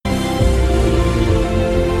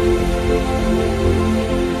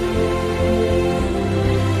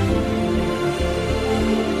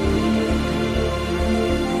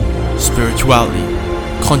spirituality,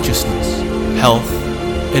 consciousness, health,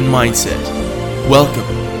 and mindset. Welcome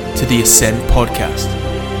to the Ascend Podcast.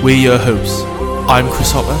 We're your hosts. I'm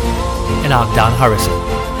Chris Hopper. And I'm Dan Harrison.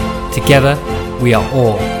 Together, we are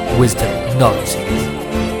all wisdom and knowledge seekers.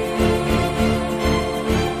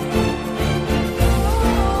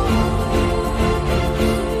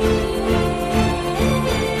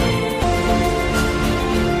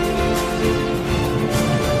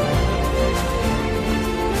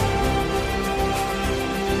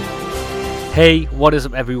 Hey, what is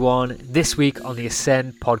up everyone? This week on the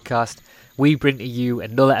Ascend Podcast, we bring to you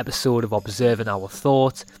another episode of Observing Our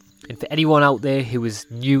Thoughts. And for anyone out there who is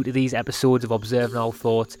new to these episodes of Observing Our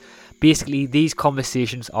Thoughts, basically these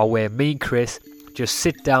conversations are where me and Chris just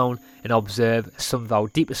sit down and observe some of our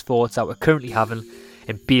deepest thoughts that we're currently having,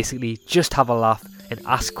 and basically just have a laugh and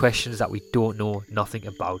ask questions that we don't know nothing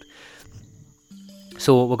about.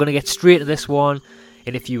 So we're going to get straight to this one.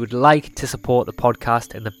 And if you would like to support the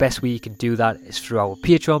podcast, and the best way you can do that is through our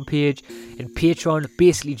Patreon page. And Patreon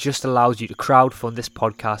basically just allows you to crowdfund this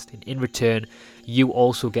podcast, and in return you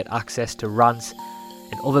also get access to rants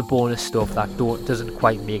and other bonus stuff that doesn't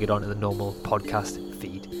quite make it onto the normal podcast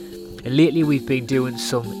feed. And lately we've been doing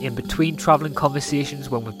some in-between travelling conversations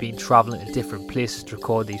when we've been travelling to different places to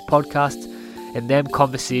record these podcasts, and them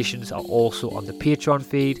conversations are also on the Patreon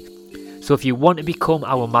feed. So if you want to become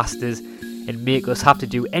our masters and make us have to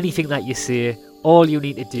do anything that you say, all you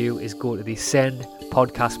need to do is go to the Ascend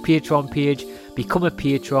Podcast Patreon page, become a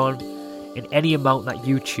patron, and any amount that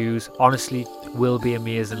you choose honestly will be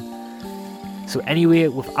amazing. So anyway,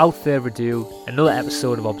 without further ado, another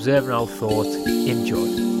episode of Observing Our Thoughts.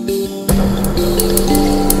 Enjoy.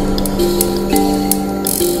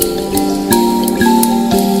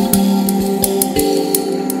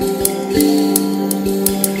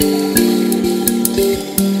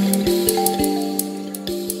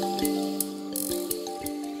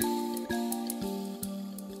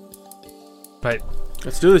 Right.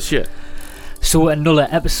 Let's do this shit. So another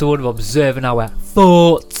episode of Observing Our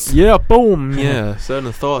Thoughts. Yeah, boom. Yeah,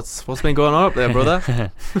 certain thoughts. What's been going on up there,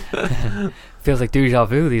 brother? Feels like deja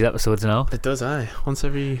vu, these episodes now. It does, aye. Once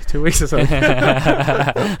every 2 weeks or so.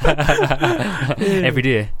 Every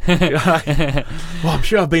day. Well, I'm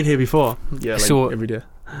sure I've been here before. Yeah, like so, every day.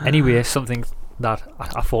 Anyway, something that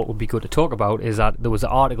I thought would be good to talk about is that there was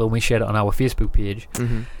an article, and we shared it on our Facebook page.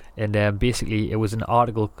 Mm-hmm. And basically it was an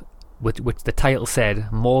article which the title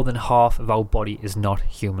said, more than half of our body is not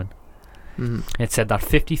human. Mm-hmm. It said that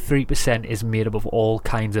 53% is made up of all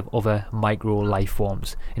kinds of other micro life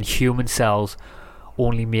forms, and human cells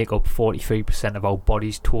only make up 43% of our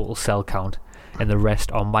body's total cell count, and the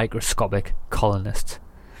rest are microscopic colonists.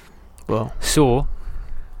 Well, so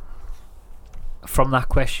from that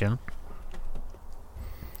question,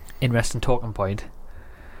 interesting talking point.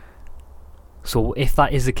 So if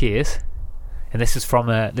that is the case, and this is from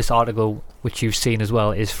this article which you've seen as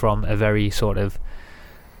well, is from a very sort of,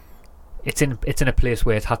 it's in a place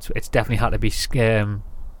where it's definitely had to be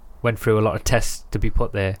went through a lot of tests to be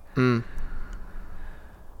put there.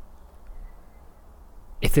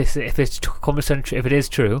 If it is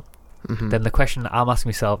true, mm-hmm. then the question that I'm asking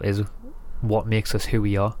myself is, what makes us who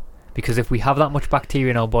we are? Because if we have that much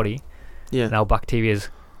bacteria in our body, and our bacteria is,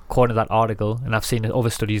 according to that article, and I've seen other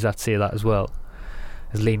studies that say that as well,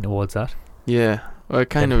 is leaning towards that. Yeah, well,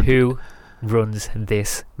 kind then of. Who runs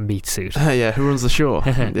this meat suit? Yeah, who runs the show?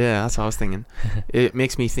 Yeah, that's what I was thinking. It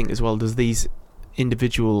makes me think as well, does these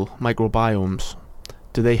individual microbiomes,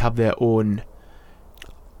 do they have their own,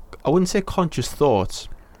 I wouldn't say conscious thoughts,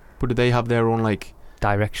 but do they have their own, like,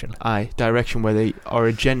 direction where they are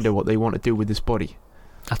agenda, what they want to do with this body?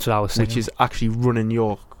 That's what I was saying. Which is actually running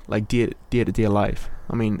your, like, day-to-day life.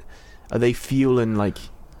 I mean, are they fueling, like,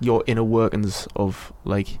 your inner workings of,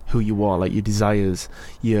 like, who you are, like your desires,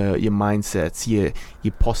 your mindsets, your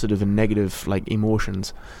positive and negative, like,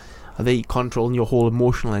 emotions? Are they controlling your whole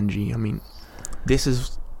emotional energy? I mean, that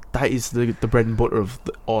is the bread and butter of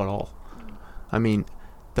all. I mean,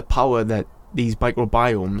 the power that these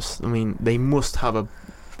microbiomes, I mean, they must have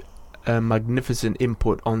a magnificent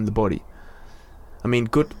input on the body. I mean,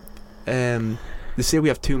 good. They say we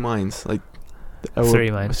have two minds, like three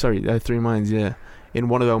minds. Sorry, 3 minds. Yeah. In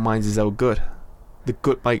one of our minds is our gut, the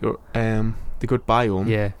gut biome.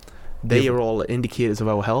 Yeah, they are all indicators of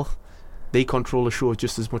our health. They control the show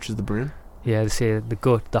just as much as the brain. Yeah, they say the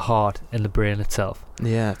gut, the heart, and the brain itself.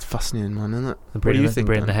 Yeah, it's fascinating, man, isn't it? The brain, what do you think,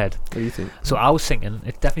 the brain, Dan? and the head. What do you think? So I was thinking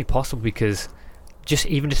it's definitely possible, because just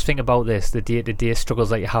think about this: the day-to-day struggles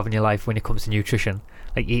that you have in your life when it comes to nutrition,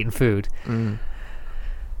 like eating food. Mm.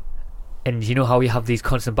 And you know how you have these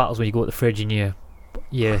constant battles when you go to the fridge and you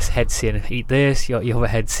your head's saying eat this, your other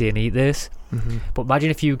head's saying eat this. Mm-hmm. But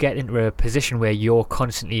imagine if you get into a position where you are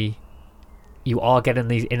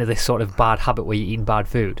getting into this sort of bad habit where you're eating bad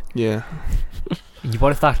food. Yeah.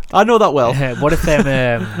 What if that? I know that well. What if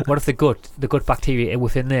the gut bacteria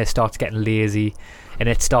within there starts getting lazy, and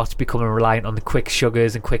it starts becoming reliant on the quick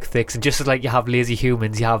sugars and quick fix, and just as like you have lazy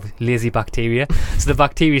humans, you have lazy bacteria. So the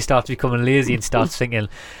bacteria starts becoming lazy and starts thinking,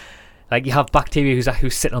 like you have bacteria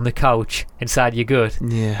who's sitting on the couch inside your gut,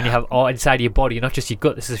 Yeah. and you have all inside your body, not just your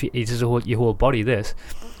gut. This is your whole body. This,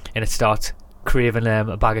 and it starts craving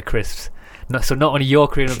a bag of crisps. So not only you're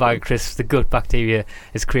craving a bag of crisps, the gut bacteria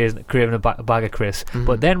is craving a bag of crisps. Mm-hmm.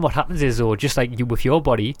 But then what happens is, though, just like you with your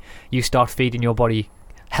body, you start feeding your body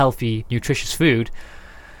healthy, nutritious food.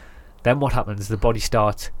 Then what happens? The body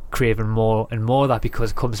starts craving more and more of that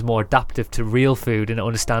because it becomes more adaptive to real food, and it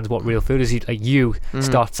understands what real food is. You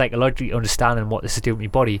start psychologically understanding what this is doing to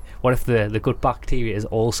your body. What if the gut bacteria is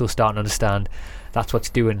also starting to understand that's what's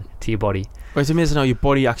doing to your body? Well, it's amazing how your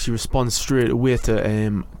body actually responds straight away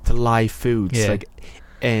to live foods. Yeah.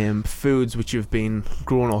 Like foods which have been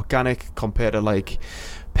grown organic compared to like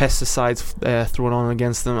pesticides thrown on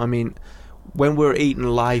against them. I mean, when we're eating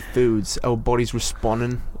live foods, our body's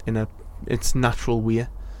responding in its natural way.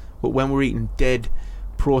 But when we're eating dead,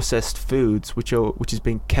 processed foods, which has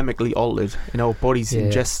been chemically altered, and our body's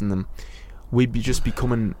ingesting them,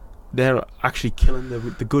 they're actually killing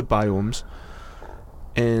the good biomes,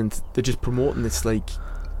 and they're just promoting this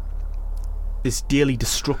daily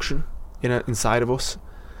destruction inside of us.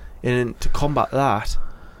 And to combat that,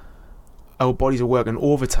 our bodies are working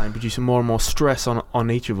overtime, producing more and more stress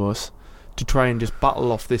on each of us to try and just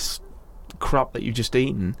battle off this crap that you've just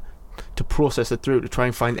eaten, to process it through, to try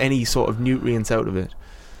and find any sort of nutrients out of it.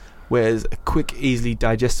 Whereas a quick, easily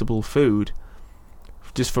digestible food,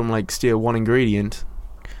 just from say one ingredient,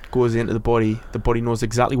 goes into the body knows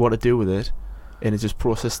exactly what to do with it, and it's just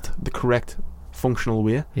processed the correct functional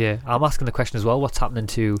way. Yeah, I'm asking the question as well, what's happening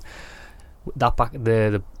to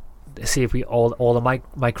that see if we all the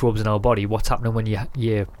microbes in our body, what's happening when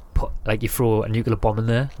you throw a nuclear bomb in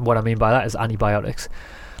there? And what I mean by that is antibiotics.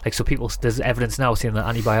 So there's evidence now saying that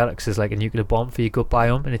antibiotics is like a nuclear bomb for your gut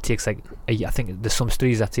biome, and it takes I think there's some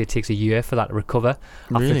studies that say it takes a year for that to recover.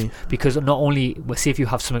 Really? Because not only, say if you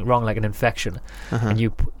have something wrong like an infection, and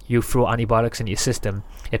you throw antibiotics into your system,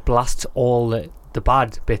 it blasts all the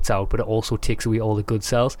bad bits out, but it also takes away all the good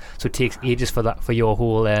cells. So it takes ages for your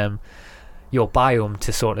whole your biome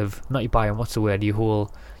to sort of, not your biome, what's the word, your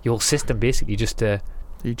whole system basically just to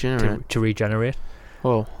regenerate.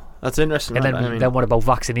 Well, that's interesting. And then what about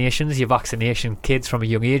vaccinations? You vaccination kids from a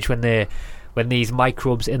young age when these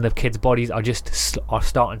microbes in the kids' bodies are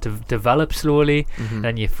starting to develop slowly.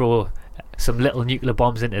 Then you throw some little nuclear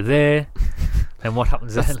bombs into there, and what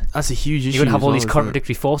happens then? That's a huge issue. You're gonna have all these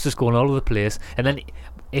contradictory forces going all over the place. And then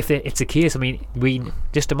if it's a case, I mean, we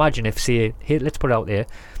just imagine if, say, here, let's put it out there,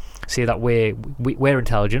 say that we're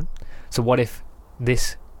intelligent. So what if we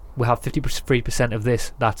have 53% of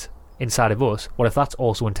this that's inside of us? What if that's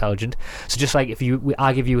also intelligent? So just like if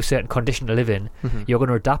I give you a certain condition to live in, you're going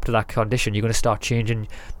to adapt to that condition. You're going to start changing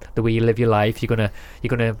the way you live your life. You're going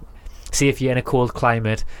to see if you're in a cold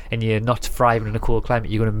climate and you're not thriving in a cold climate,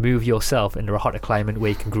 you're going to move yourself into a hotter climate where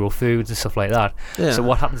you can grow foods and stuff like that. Yeah. So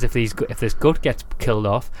what happens if this gut gets killed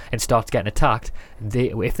off and starts getting attacked?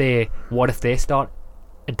 What if they start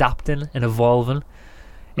adapting and evolving?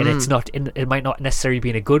 And it might not necessarily be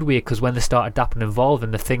in a good way, because when they start adapting and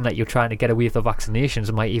evolving, the thing that you're trying to get away with the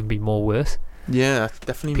vaccinations might even be more worse. Yeah,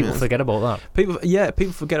 definitely. People forget about that.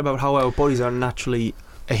 People forget about how our bodies are naturally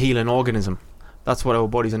a healing organism. That's what our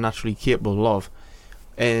bodies are naturally capable of.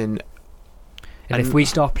 And if we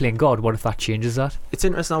start playing God, what if that changes that? It's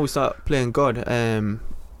interesting how we start playing God.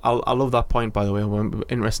 I love that point, by the way.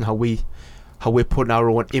 Interesting how we're putting our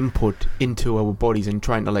own input into our bodies and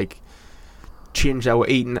trying to change our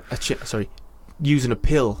eating. Using a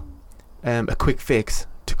pill, a quick fix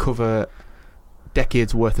to cover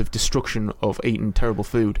decades worth of destruction of eating terrible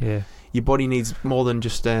food. Yeah. Your body needs more than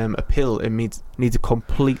just a pill. It needs a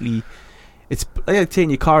completely. It's like taking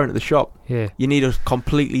your car into the shop. Yeah. You need a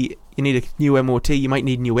new MOT. You might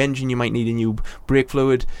need a new engine. You might need a new brake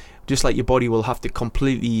fluid. Just like your body will have to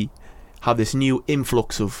completely have this new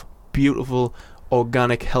influx of beautiful,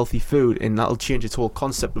 organic, healthy food, and that'll change its whole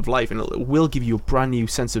concept of life, and it will give you a brand new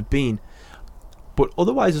sense of being. But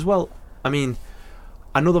otherwise as well, I mean,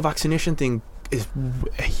 another vaccination thing is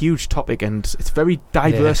a huge topic, and it's very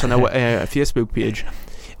diverse on our Facebook page.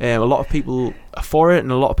 A lot of people are for it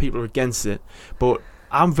and a lot of people are against it, but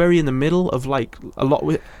I'm very in the middle of a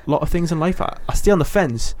lot of things in life. I stay on the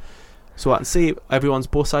fence. So I can see everyone's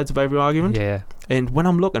both sides of every argument. Yeah. And when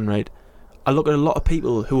I'm looking, right, I look at a lot of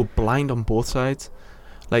people who are blind on both sides.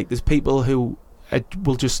 Like, there's people who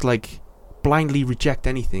will just, like, blindly reject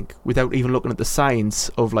anything without even looking at the science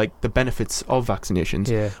of, like, the benefits of vaccinations.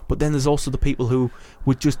 Yeah. But then there's also the people who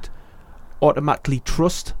would just automatically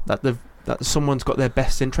trust that someone's got their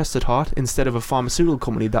best interest at heart, instead of a pharmaceutical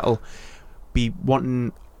company that'll be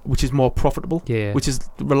wanting, which is more profitable, Yeah. which is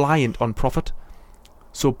reliant on profit.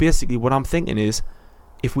 So basically what I'm thinking is,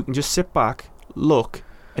 if we can just sit back, look,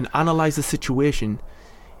 and analyse the situation,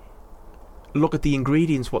 look at the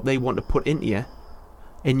ingredients, what they want to put into you,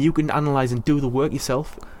 and you can analyse and do the work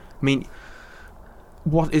yourself. I mean,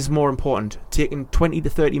 what is more important, taking 20 to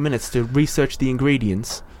 30 minutes to research the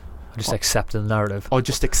ingredients, Just accepting the narrative. or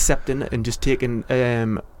just accepting it and just taking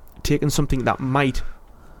something that might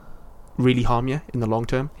really harm you in the long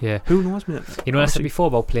term? Yeah. Who knows, man? You know what I said before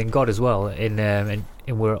about playing God as well, and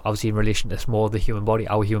we're obviously in relation to more the human body,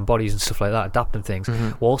 our human bodies and stuff like that, adapting things.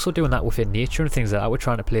 Mhm. We're also doing that within nature and things like that. We're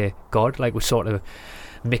trying to play God, like we're sort of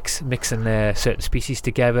mixing certain species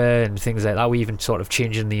together and things like that. We even sort of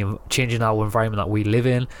changing our environment that we live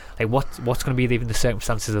in. Like what's going to be even the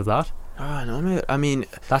circumstances of that? Oh, no, mate. I mean,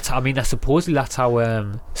 That's how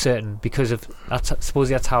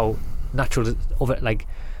natural like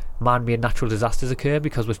man-made natural disasters occur,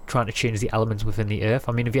 because we're trying to change the elements within the earth.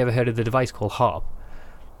 I mean, have you ever heard of the device called HARP?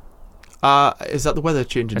 is that the weather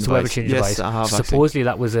changing It's device? a weather changing Yes, device. I have. Supposedly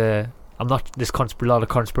that was a. I'm not. There's a lot of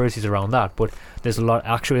conspiracies around that, but there's a lot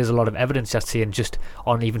of evidence that's saying just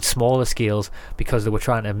on even smaller scales, because they were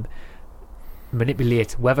trying to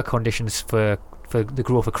manipulate weather conditions for the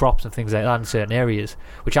growth of crops and things like that in certain areas,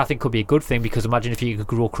 which I think could be a good thing, because imagine if you could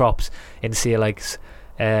grow crops in, say, like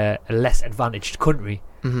a less advantaged country.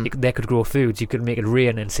 Mhm. They could grow foods. You could make it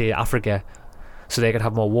rain in, say, Africa, so they could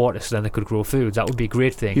have more water, so then they could grow foods. That would be a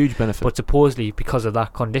great thing. Huge benefit. But supposedly, because of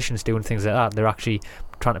that conditions doing things like that, they're actually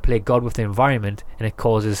trying to play God with the environment, and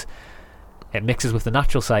it mixes with the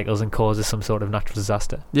natural cycles and causes some sort of natural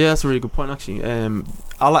disaster. Yeah, that's a really good point, actually.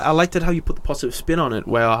 I liked it how you put the positive spin on it,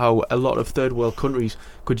 where how a lot of third world countries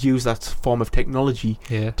could use that form of technology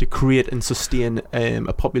to create and sustain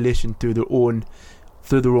a population through their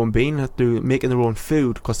own being, through making their own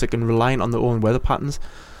food, because they can rely on their own weather patterns.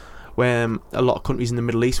 Where a lot of countries in the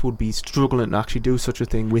Middle East would be struggling to actually do such a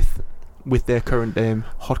thing with their current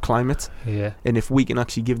hot climates. Yeah. And if we can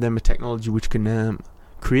actually give them a technology which can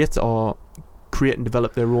create and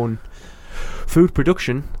develop their own food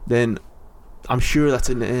production, then I'm sure that's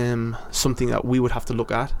something that we would have to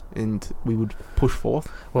look at and we would push forth.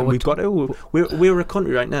 Well, And we've got to. We're a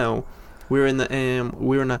country right now. We're in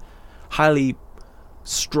a highly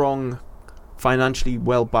strong, financially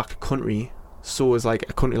well-backed country. So is like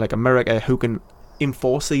a country like America, who can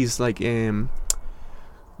enforce these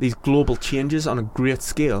these global changes on a great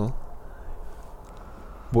scale.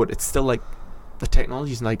 But it's still like the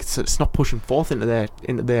technology's like it's not pushing forth into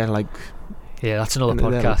their like. Yeah, that's another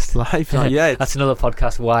into their podcast. life. Yeah, That's another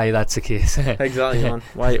podcast. Why that's the case? exactly, man.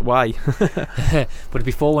 Why? But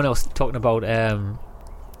before, when I was talking about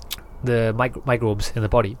the microbes in the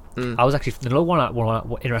body, I was actually another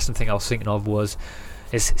one interesting thing I was thinking of was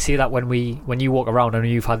see that when you walk around, and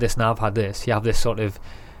you've had this and I've had this, you have this sort of.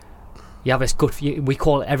 You have this good.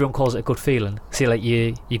 Everyone calls it a good feeling. See, like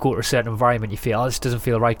you go to a certain environment, you feel, oh, this doesn't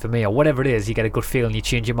feel right for me, or whatever it is. You get a good feeling. You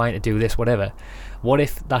change your mind to do this, whatever. What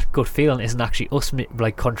if that good feeling isn't actually us,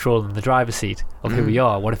 like controlling the driver's seat of who we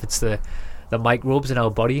are? What if it's the microbes in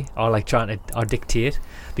our body are like trying to dictate?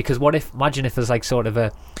 Because imagine if there's like sort of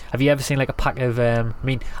a. Have you ever seen like a pack of?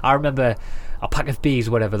 I remember a pack of bees,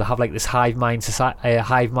 whatever. They have like this hive mind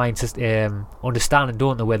understanding,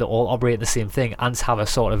 don't they? Where they all operate the same thing. Ants have a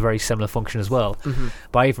sort of very similar function as well.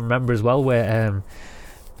 But I even remember as well where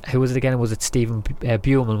who was it again? Was it Stephen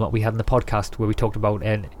Buhlman, what we had in the podcast where we talked about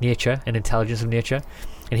nature and intelligence of nature,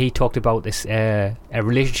 and he talked about this a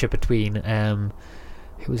relationship between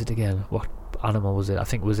who was it again? What animal was it? I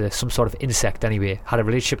think it was some sort of insect. Anyway, had a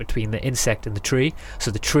relationship between the insect and the tree.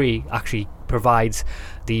 So the tree actually provides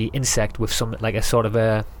the insect with some like a sort of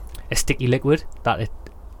a sticky liquid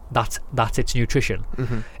that's its nutrition,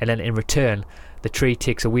 and then in return the tree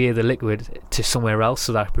takes away the liquid to somewhere else,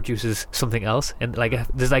 so that it produces something else. And like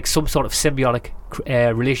there's like some sort of symbiotic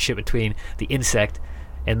relationship between the insect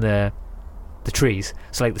and the trees.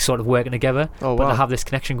 So like they're sort of working together, but they have this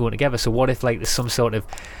connection going together. So what if like there's some sort of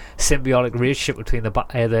symbiotic relationship between the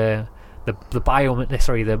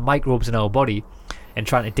microbes in our body and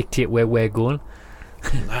trying to dictate where we're going?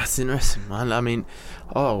 That's interesting, man. I mean,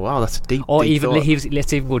 oh wow, that's a deep. Or deep even thought.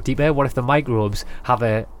 let's even go deeper. What if the microbes have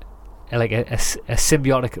a a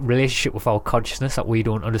symbiotic relationship with our consciousness that we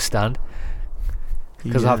don't understand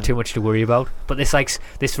because we have too much to worry about. But this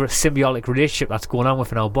symbiotic relationship that's going on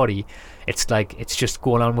within our body, it's just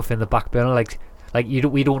going on within the back burner.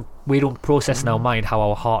 We don't process in our mind how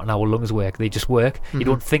our heart and our lungs work. They just work. You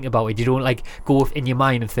don't think about it. You don't go in your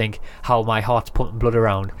mind and think how my heart's pumping blood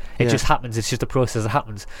around. It just happens. It's just a process that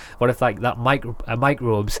happens. What if that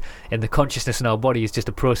microbes in the consciousness in our body is just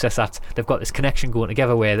a process that they've got this connection going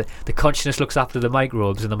together where the consciousness looks after the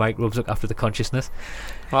microbes and the microbes look after the consciousness.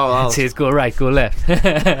 It says go right, go left.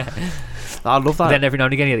 I love that. Then every now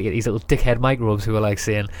and again you get these little dickhead microbes who are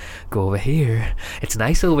saying, go over here, it's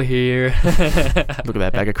nice over here. Look at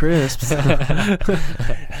that bag of crisps.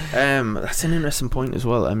 That's an interesting point as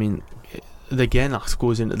well. I mean, again, that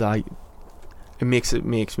goes into that. It makes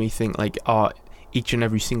me think each and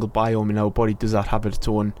every single biome in our body, does that have its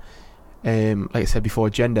own, like I said before,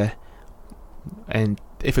 gender? And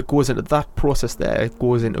if it goes into that process there, it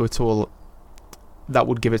goes into its whole, that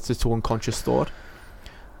would give it its own conscious thought.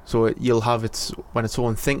 So you'll have its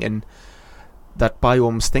own thinking. That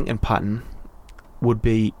biome's thinking pattern would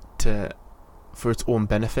be for its own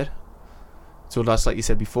benefit. So that's like you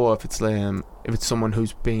said before. If it's someone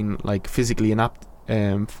who's been physically inept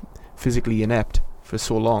for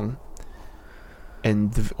so long,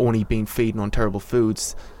 and they've only been feeding on terrible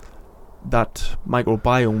foods, that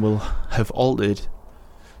microbiome will have altered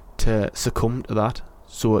to succumb to that.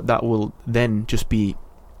 So that will then just be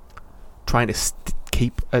trying to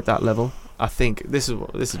keep at that level. I think this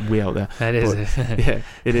is way out there. It is. Yeah,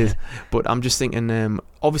 it is. But I'm just thinking,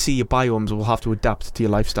 obviously your biomes will have to adapt to your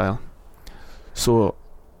lifestyle. So,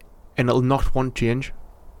 and it'll not want change.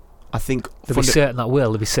 I think there'll be certain that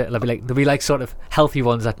will. There'll be sort of healthy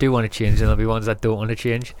ones that do want to change, and there'll be ones that don't want to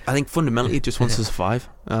change. I think fundamentally it just wants to survive.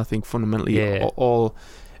 I think fundamentally all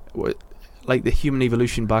the human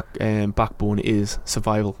evolution backbone is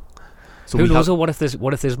survival. So who knows? What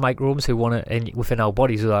if there's microbes who want to within our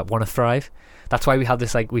bodies that want to thrive? That's why we have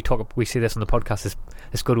this we see this on the podcast,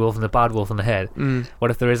 this good wolf and the bad wolf in the head. What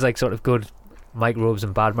if there is sort of good microbes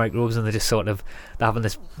and bad microbes, and they're just sort of having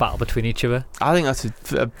this battle between each other? I think that's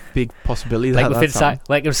a big possibility.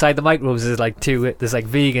 Inside the microbes there's there's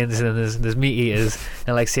vegans and there's meat eaters,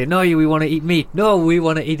 and saying no, we want to eat meat, no, we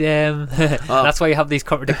want to eat that's why you have these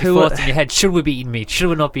contradictory thoughts in your head. Should we be eating meat? Should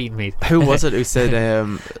we not be eating meat? Who was it who said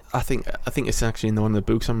I think it's actually in one of the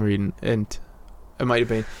books I'm reading, and it might have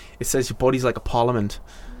been, it says your body's like a parliament,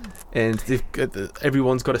 and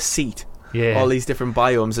everyone's got a seat. Yeah. All these different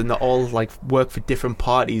biomes, and they all work for different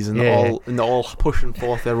parties, and they're all pushing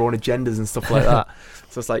forth their own agendas and stuff like that.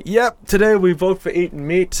 So it's yep, today we vote for eating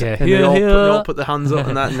meat, and they all put their hands up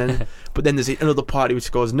and that, and then but then there's another party which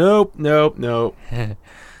goes nope.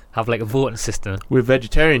 Have a voting system. We're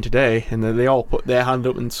vegetarian today, and then they all put their hand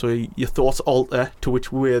up, and so your thoughts alter to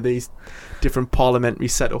which way these different parliamentary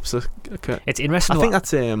setups occur. It's interesting. I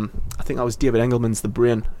think that was David Engelman's The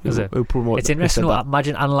Brain. Who promoted. It's interesting.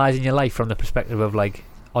 Imagine analysing your life from the perspective of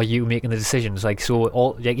are you making the decisions? If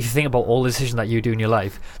you think about all the decisions that you do in your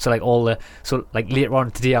life, later on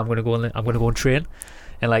today I'm going to go and train,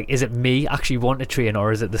 and is it me actually wanting to train,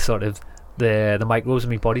 or is it the sort of the microbes in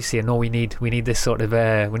my body saying no, we need this sort of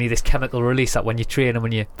we need this chemical release that when you train and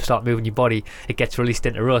when you start moving your body, it gets released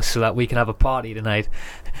into us so that we can have a party tonight.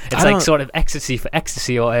 It's sort of ecstasy for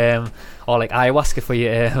ecstasy, or ayahuasca for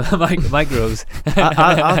your microbes.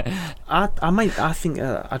 I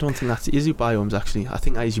don't think that's your biomes actually. I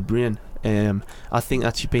think that is your brain. I think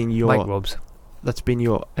that's been your microbes. That's been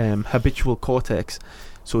your habitual cortex.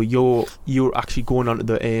 So you're actually going on to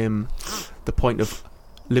the point of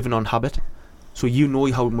living on habit. So you know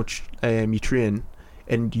how much you train,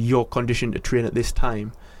 and you're conditioned to train at this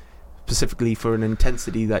time specifically for an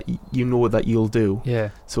intensity that you know that you'll do.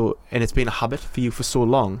 Yeah. So, and it's been a habit for you for so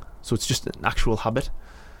long, so it's just an actual habit.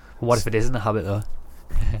 What if it isn't a habit though?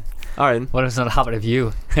 Alright. What if it's not a habit of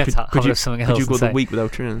you? It's a habit of something else. Could you go the week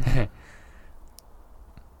without training? Could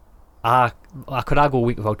I go a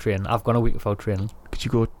week without training? I've gone a week without training. Could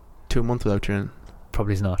you go 2 months without training?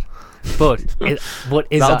 Probably not. But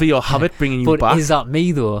that'll be your habit bringing you back. But is that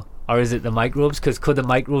me though, or is it the microbes? Because could the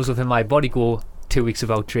microbes within my body go 2 weeks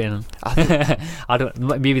without training? I don't.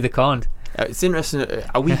 Maybe they can't. It's interesting.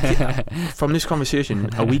 Are we from this conversation?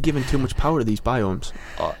 Are we giving too much power to these biomes?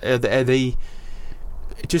 Are they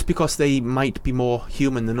just because they might be more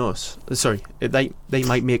human than us? Sorry, they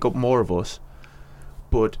might make up more of us.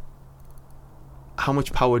 But how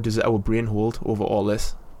much power does our brain hold over all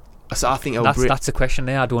this? So I think that's the question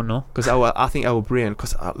there. I don't know, because I think our brain,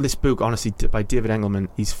 because this book, honestly, by David Engelman,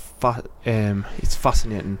 it's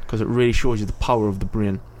fascinating because it really shows you the power of the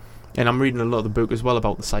brain. And I'm reading a lot of the book as well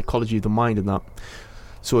about the psychology of the mind and that.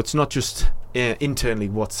 So it's not just internally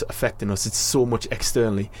what's affecting us, it's so much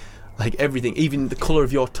externally. Like everything, even the colour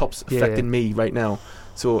of your top's affecting me right now.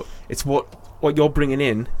 So it's what you're bringing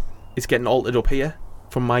in is getting altered up here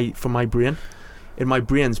from my brain. And my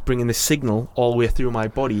brain's bringing the signal all the way through my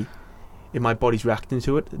body, and my body's reacting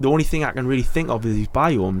to it. The only thing I can really think of with these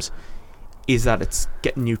biomes is that it's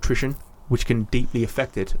getting nutrition, which can deeply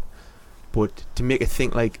affect it. But to make it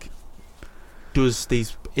think like, does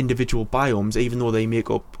these individual biomes, even though they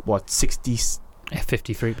make up 53%,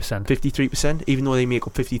 even though they make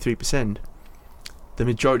up 53%, the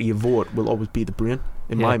majority of vote will always be the brain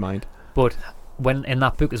in my mind. But when in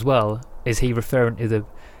that book as well, is he referring to the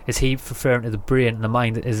brain and the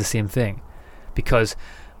mind as the same thing? Because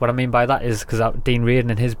what I mean by that is because Dean Radin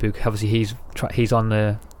in his book, obviously he's on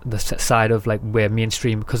the side of like where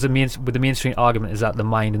mainstream, because the mainstream argument is that the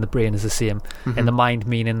mind and the brain is the same, and the mind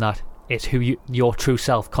meaning that it's your true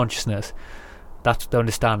self consciousness. That's the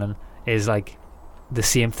understanding is like the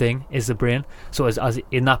same thing as the brain. So as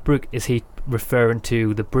in that book, is he referring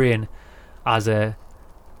to the brain as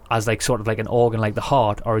like sort of like an organ like the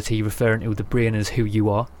heart, or is he referring to the brain as who you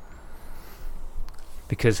are?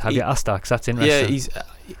 Because have you asked that? 'Cause that's interesting. Yeah,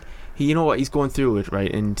 you know what, he's going through it,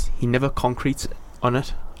 right, and he never concretes on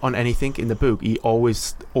anything in the book. He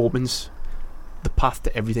always opens the path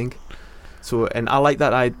to everything. So, and I like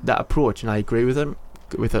that approach, and I agree with it,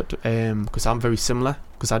 because I'm very similar.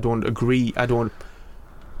 Because I don't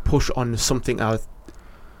push on something I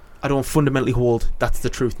don't fundamentally hold that's the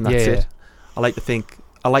truth and that's it. I like to think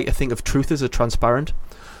of truth as a transparent.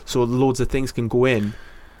 So loads of things can go in,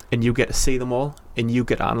 and you get to see them all, and you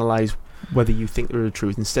get to analyse whether you think they're the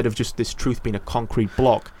truth, instead of just this truth being a concrete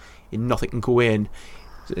block, and nothing can go in,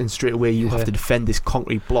 and straight away you have to defend this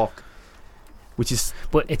concrete block. Which is,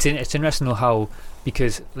 but it's interesting though how,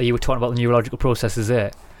 because like you were talking about the neurological processes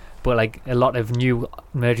there, but like a lot of new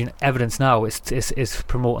emerging evidence now is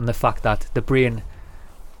promoting the fact that the brain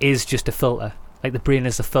is just a filter. Like the brain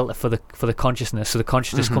is the filter for the consciousness. So the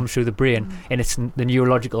consciousness comes through the brain, and it's the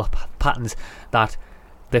neurological patterns that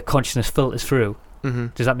the consciousness filters through.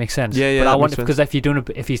 Does that make sense? Yeah. But I wonder, because if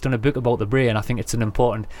he's done a book about the brain, I think it's an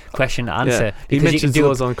important question to answer. Yeah. He mentions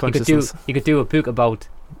laws on consciousness. You could do a book about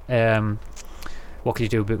what could you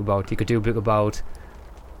do a book about? You could do a book about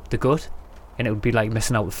the gut, and it would be like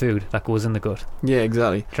missing out the food that goes in the gut. Yeah,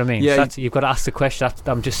 exactly. Do you know what I mean? Yeah, So you've got to ask the question.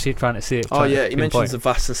 I'm just trying to say it. He mentions the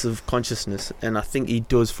vastness of consciousness, and I think he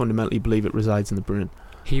does fundamentally believe it resides in the brain.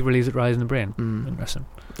 He believes it resides in the brain. Interesting.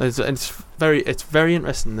 It's very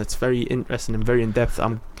interesting. It's very interesting and very in depth.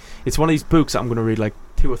 It's one of these books that I'm going to read like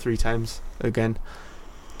 2 or 3 times again,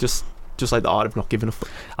 just like The Art of Not Giving a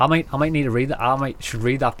Fuck. I might need to read that. Should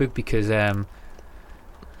read that book because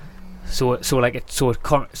what's the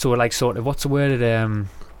word?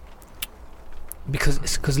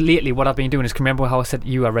 Because lately what I've been doing is, remember how I said to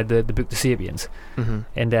you I read the book The Sapiens,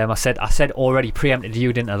 and I said already preempted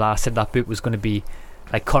you, didn't I? That I said that book was going to be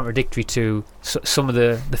like contradictory to some of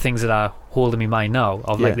the things that are holding me mind now,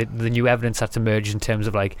 of like the new evidence that's emerged in terms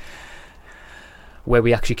of like where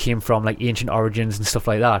we actually came from, like ancient origins and stuff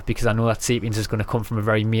like that, because I know that Sapiens is going to come from a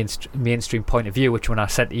very mainstream point of view, which when I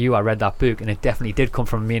said to you I read that book, and it definitely did come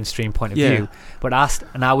from a mainstream point of view, but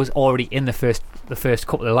I was already in the first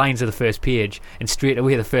couple of lines of the first page, and straight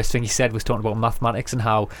away the first thing he said was talking about mathematics and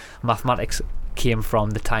how mathematics came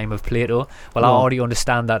from the time of Plato. Well, I already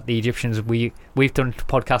understand that the Egyptians, we've done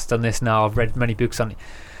podcasts on this now. I've read many books on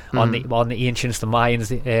the ancients, the Mayans,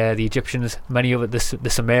 the Egyptians, many of it, the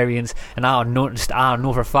Sumerians, and I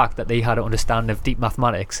know for a fact that they had an understanding of deep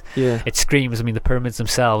mathematics. It screams, the pyramids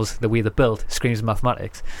themselves, the way they're built, screams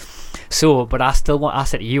mathematics. So, but I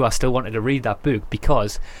said to you, I still wanted to read that book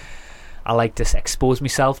because I like to expose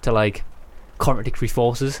myself to like contradictory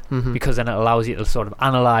forces, because then it allows you to sort of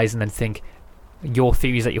analyse and then think your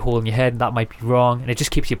theories that you hold in your head, that might be wrong, and it just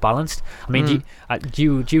keeps you balanced. Do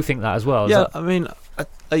you think that as well?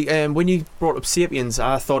 When you brought up Sapiens,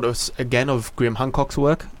 I thought it was again of Graham Hancock's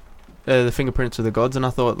work, The Fingerprints of the Gods, and I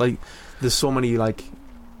thought like there's so many like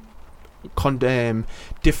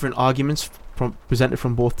different arguments presented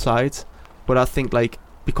from both sides, but I think like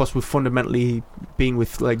because we've fundamentally been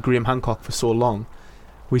with like Graham Hancock for so long,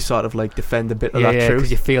 we sort of like defend a bit of that truth.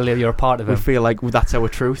 Because you feel you're a part of it. We feel like that's our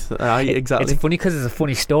truth. Exactly. It's funny because there's a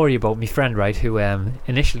funny story about my friend, right, who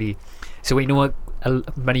initially, so we know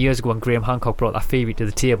many years ago when Graham Hancock brought that theory to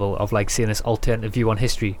the table of like saying this alternative view on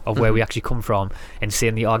history of where we actually come from, and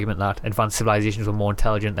saying the argument that advanced civilizations were more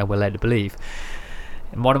intelligent than we're led to believe.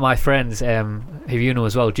 And one of my friends, who you know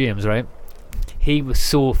as well, James, right, he was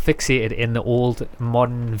so fixated in the old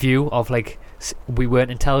modern view of like we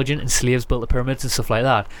weren't intelligent and slaves built the pyramids and stuff like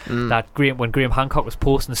that. That when Graham Hancock was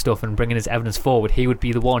posting stuff and bringing his evidence forward, he would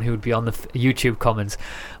be the one who would be on the YouTube comments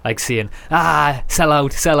like saying, sell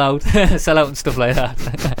out sell out and stuff like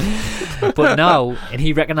that. But now, and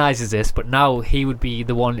he recognises this, but now he would be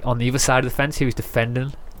the one on the other side of the fence who is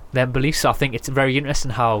defending them beliefs. So I think it's very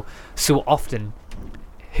interesting how so often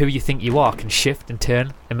who you think you are can shift and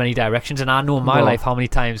turn in many directions. And I know in my life how many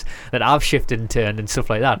times that I've shifted and turned and stuff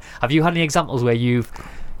like that. Have you had any examples where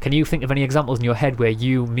can you think of any examples in your head where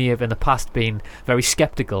you may have in the past been very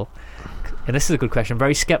skeptical, and this is a good question,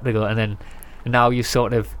 very skeptical, and then now you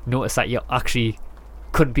sort of notice that you actually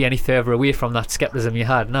couldn't be any further away from that skepticism you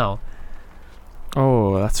had now?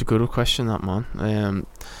 Oh, that's a good question, that, man.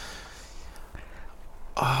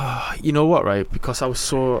 You know what, right? Because I was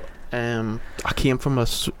so I came from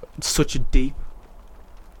such a deep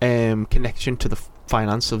connection to the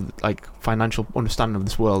financial understanding of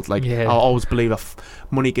this world. I always believe that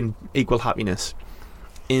money can equal happiness,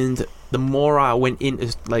 and the more I went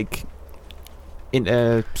into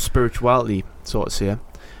spirituality, so to say,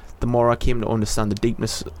 the more I came to understand the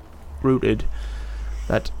deepness rooted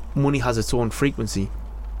that money has its own frequency,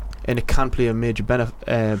 and it can play a major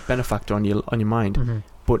benefactor on your mind.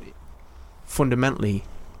 But fundamentally,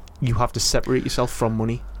 you have to separate yourself from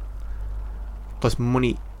money, because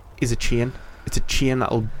money is a chain. It's a chain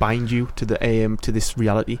that will bind you to to this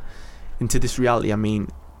reality. And to this reality, I mean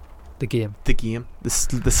the game, the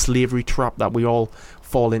slavery trap that we all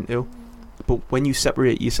fall into. But when you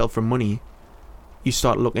separate yourself from money, you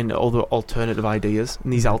start looking at other alternative ideas,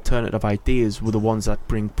 and these alternative ideas were the ones that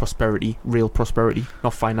bring prosperity, real prosperity,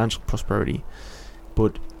 not financial prosperity,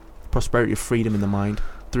 but prosperity of freedom in the mind,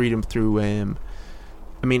 freedom through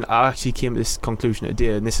I actually came to this conclusion today,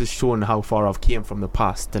 and this is showing how far I've came from the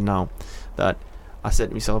past to now, that I said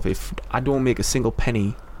to myself, if I don't make a single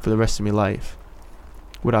penny for the rest of my life,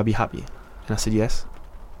 would I be happy? And I said yes.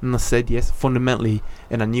 And I said yes, fundamentally,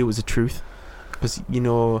 and I knew it was the truth, because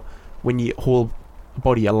when your whole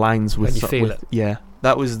body aligns with, when you feel it. Yeah,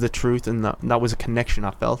 that was the truth, and that was a connection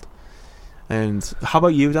I felt. And how about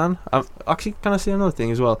you, Dan? Actually, can I say another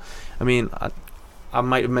thing as well? I mean, I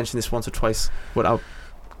might have mentioned this once or twice, but I'm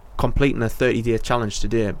completing a 30-day challenge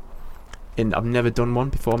today, and I've never done one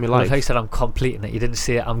before in my life. Well, you said I'm completing it. You didn't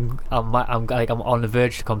say I'm on the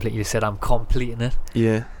verge to complete. You said I'm completing it.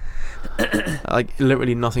 Yeah.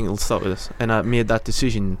 Literally nothing will stop this, and I made that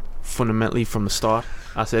decision fundamentally from the start.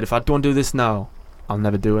 I said, if I don't do this now, I'll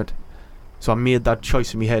never do it. So I made that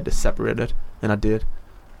choice in my head to separate it, and I did.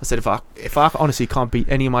 I said, if I honestly can't beat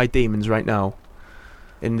any of my demons right now,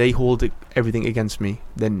 and they hold everything against me,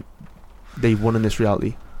 then they've won in this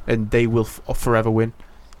reality, and they will forever win.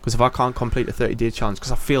 Because if I can't complete a 30-day challenge,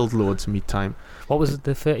 because I failed loads in my time. What was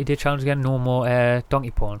the 30-day challenge again? No more donkey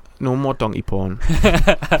porn. No more donkey porn.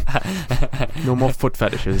 No more foot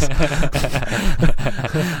fetishes.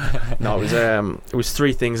 No, it was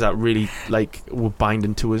three things that really were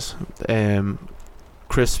binding to us.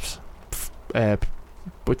 Crisps,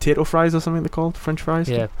 potato fries or something they're called, French fries.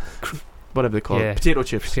 Yeah. Whatever they're called. Yeah. Potato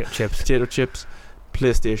chips. Potato chips,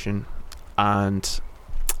 PlayStation, and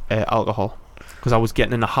alcohol. Because I was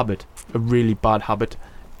getting in a really bad habit,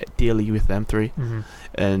 daily with them three.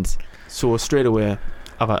 And so straight away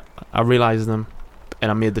I realised them, and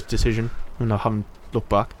I made the decision, and I haven't looked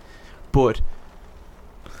back. But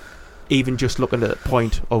even just looking at the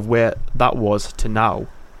point of where that was to now,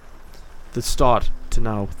 the start to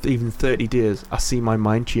now, even 30 days, I see my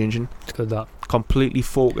mind changing. It's good, that. Completely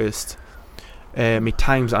focused, my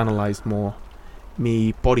time's analysed more,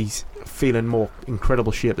 my body's feeling more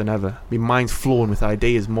incredible shape than ever, my mind's flowing with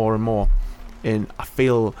ideas more and more, and I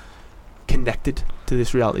feel connected to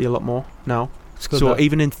this reality a lot more now. So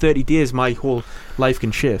even in 30 days my whole life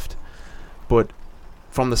can shift, but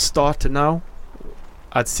from the start to now,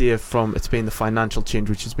 I'd say it's been the financial change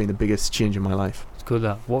which has been the biggest change in my life. It's good,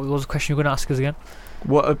 that. What was the question you were going to ask us again?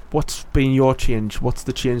 What's been your change? What's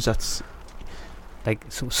the change that's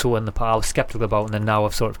so in the past I was skeptical about, and then now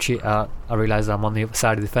I've sort of I realise I'm on the other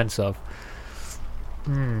side of the fence of.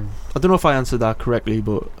 I don't know if I answered that correctly,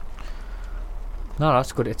 but no,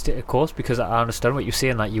 that's good. It's of course, because I understand what you're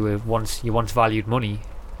saying, that you once valued money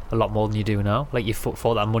a lot more than you do now. Like you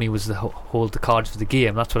thought that money was hold the cards for the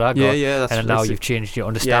game. That's what I got. Yeah. And now you've changed your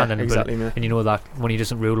understanding. Yeah, exactly. And you know that money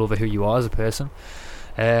doesn't rule over who you are as a person.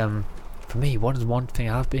 For me, what is one thing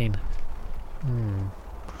I've been?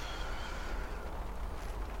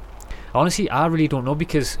 Honestly, I really don't know,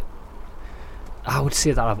 because I would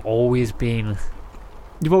say that I've always been.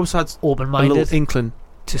 You've always had open-minded, a little inkling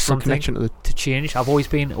to something, connection to change. I've always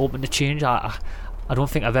been open to change. I don't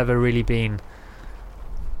think I've ever really been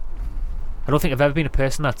I don't think I've ever been a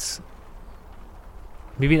person that's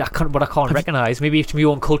maybe I can't recognise. Maybe it's my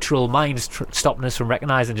own cultural mind stopping us from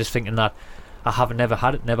recognising, just thinking that I haven't never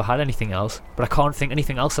had anything else. But I can't think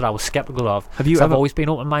anything else that I was sceptical of. I've always been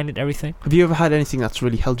open-minded to everything. Have you ever had anything that's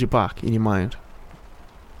really held you back in your mind?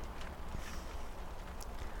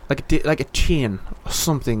 Like a chain or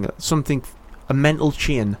something, a mental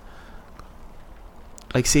chain.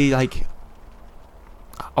 Like, say, like,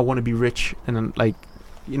 I want to be rich, and then, like,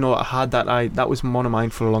 you know, I had that was one of mine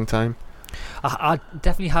for a long time. I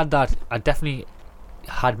definitely had that. I definitely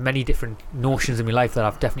had many different notions in my life that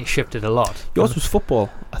I've definitely shifted a lot. Yours was football,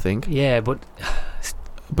 I think. Yeah, but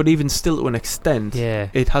even still, to an extent, yeah,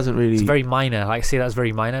 it hasn't really. It's very minor. Like I say, that's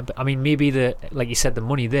very minor. But I mean, maybe like you said, the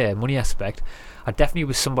money aspect. I definitely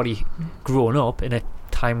was somebody growing up in a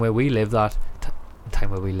time where we live time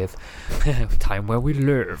where we live.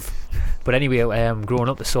 But anyway, growing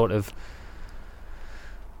up, the sort of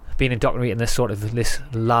being indoctrinated in this sort of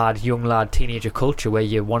young lad, teenager culture where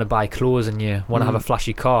you want to buy clothes and you want to have a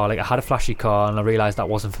flashy car. Like, I had a flashy car and I realised that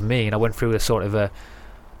wasn't for me, and I went through a sort of a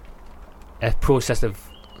process of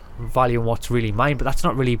valuing what's really mine. But that's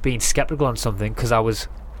not really being sceptical on something, because I don't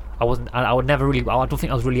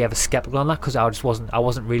think I was really ever sceptical on that, because I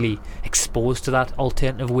wasn't really exposed to that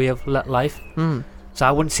alternative way of life. So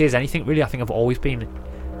I wouldn't say there's anything really. I think I've always been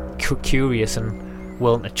curious and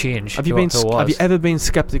willing to change. Have you ever been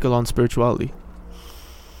skeptical on spirituality?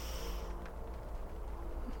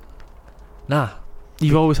 Nah.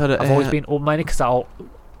 You've always had I've always been open-minded, because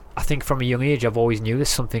I think from a young age I've always knew there's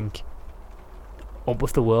something up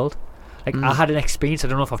with the world. Like, I had an experience, I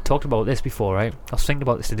don't know if I've talked about this before, right? I was thinking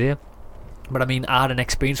about this today. But I mean, I had an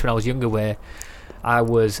experience when I was younger where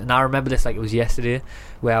and I remember this like it was yesterday,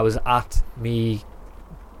 where I was at me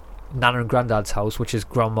Nana and Granddad's house, which is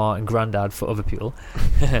grandma and granddad for other people.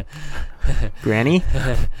 Granny?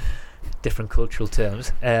 Different cultural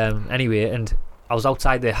terms. Anyway, and I was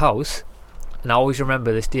outside their house, and I always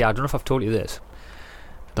remember this day, I don't know if I've told you this,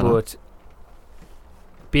 but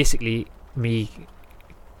basically, me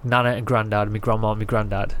Nana and Grandad, my grandma and my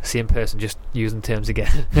granddad, same person, just using terms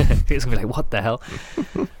again. It's gonna be like, what the hell?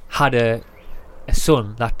 Had a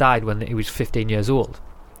son that died when he was 15 years old,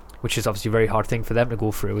 which is obviously a very hard thing for them to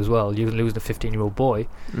go through as well. You losing a 15-year-old boy.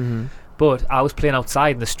 But I was playing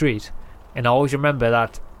outside in the street, and I always remember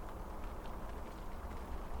that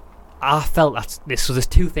I felt that this. So there's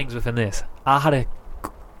two things within this. I had a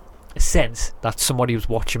sense that somebody was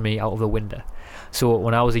watching me out of the window. So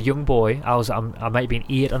when I was a young boy, I might have been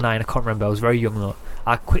 8 or 9, I can't remember, I was very young though.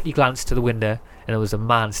 I quickly glanced to the window, and there was a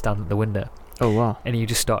man standing at the window. Oh wow. And he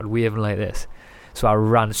just started waving like this. So I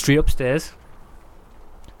ran straight upstairs,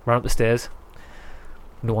 ran up the stairs,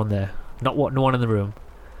 no one there. No one in the room.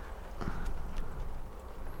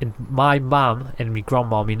 And my mum and my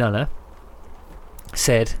grandma, my nana,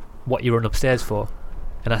 said, what you run upstairs for?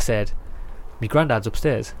 And I said, my granddad's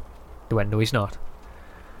upstairs. They went, no, he's not.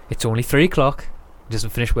 It's only 3 o'clock. He doesn't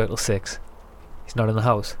finish work till 6. He's not in the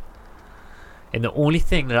house. And the only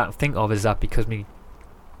thing that I can think of is that because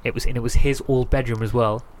it was his old bedroom as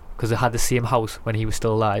well, because they had the same house when he was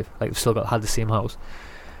still alive. Like, we still had the same house.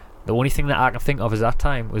 The only thing that I can think of at that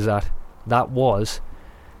time was that was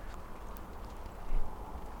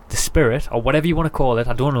the spirit, or whatever you want to call it.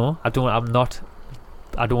 I don't know. I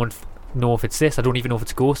don't know if it's this. I don't even know if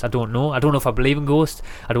it's ghosts. I don't know. I don't know if I believe in ghosts.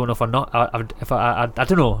 I don't know if I'm not. I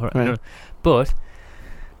don't know. Right. But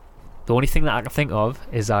the only thing that I can think of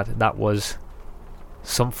is that was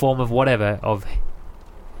some form of whatever of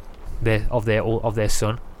their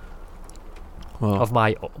son, of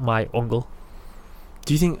my uncle.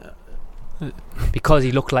 Do you think? Because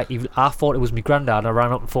he looked like I thought it was my granddad. I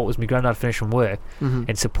ran up and thought it was my granddad finished from work,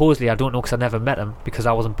 and supposedly, I don't know because I never met him because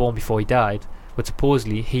I wasn't born before he died. But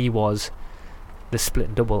supposedly he was the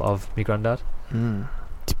split double of my granddad.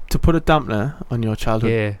 To put a dampener on your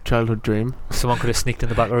childhood dream, someone could have sneaked in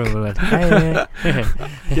the back room and went, hey.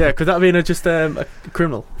 Yeah, could that have been just a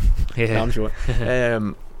criminal? Yeah, no, I'm sure.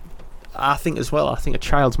 I think as well. I think a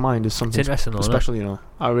child's mind is something special. You know,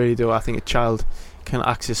 I really do. I think a child can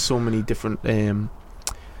access so many different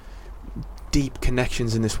deep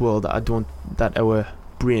connections in this world that our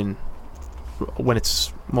brain, when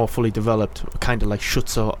it's more fully developed, kind of like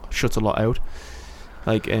shuts a lot out.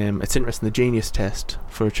 Like, it's interesting, the genius test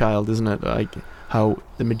for a child, isn't it? Like, how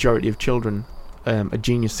the majority of children are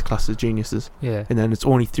classed as geniuses. Yeah. And then it's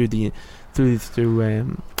only through the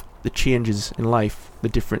changes in life, the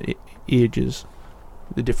different ages,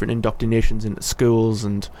 the different indoctrinations into schools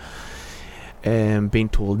and being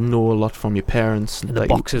told no a lot from your parents, And the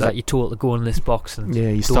boxes that you're told to go in this box, and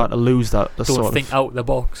you start to lose that. Don't think out the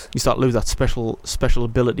box. You start to lose that special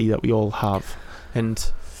ability that we all have,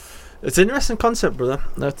 and it's an interesting concept, brother.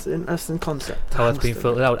 That's an interesting concept. How it's been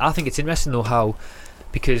filtered out. I think it's interesting though how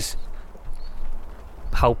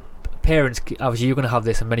parents, obviously you're going to have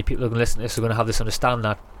this, and many people who are going to listen to this are going to have this, understand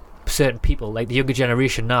that certain people, like the younger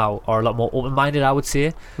generation now, are a lot more open-minded, I would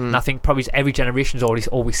say. And I think probably every generation's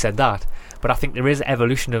always said that, but I think there is an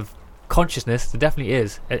evolution of consciousness. There definitely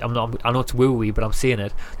is. I know it's woo-wee, but I'm saying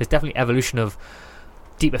it. There's definitely evolution of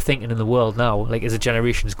deeper thinking in the world now. Like, as the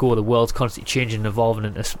generations go, the world's constantly changing and evolving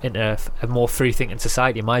into a more free thinking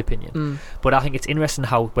society, in my opinion. But I think it's interesting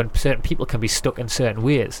how when certain people can be stuck in certain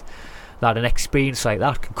ways, that an experience like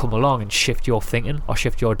that can come along and shift your thinking or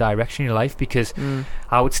shift your direction in your life. Because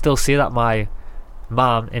I would still say that my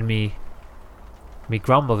mum and me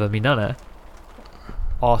grandmother, me nana,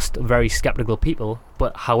 are very skeptical people.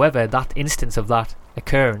 But however, that instance of that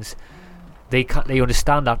occurrence, they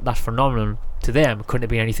understand that phenomenon to them couldn't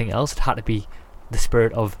have been anything else. It had to be the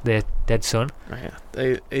spirit of their dead son. Yeah,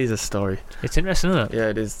 it is a story. It's interesting, isn't it? Yeah,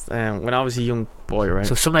 it is. When I was a young boy, right?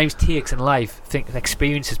 So sometimes takes in life,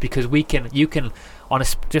 experiences, because you can on a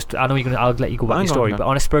I know I'll let you go back to your story, but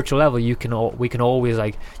on a spiritual level, we can always,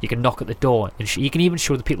 like, you can knock at the door, and you can even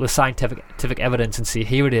show the people the scientific evidence and say,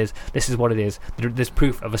 here it is, this is what it is. There's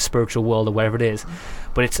proof of a spiritual world or whatever it is.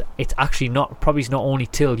 But it's actually not only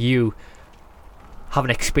till you have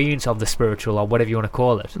an experience of the spiritual, or whatever you want to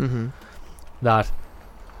call it, that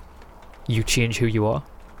you change who you are.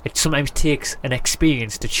 It sometimes takes an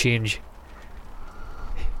experience to change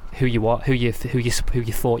who you are, who you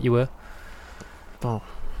thought you were. Oh,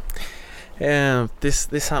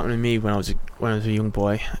 this happened to me when I was a young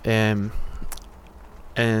boy, and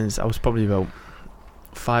I was probably about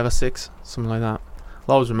 5 or 6, something like that.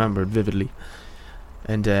 I'll always remember it vividly,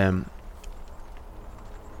 and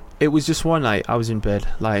it was just one night I was in bed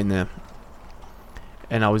lying there,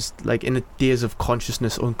 and I was like in the days of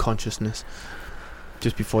unconsciousness,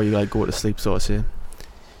 just before you like go to sleep, sort of say.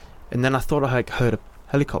 And then I thought I heard a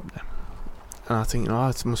helicopter, and I think,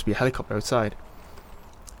 it must be a helicopter outside.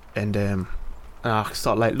 And I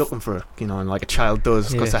started like looking for it, and like a child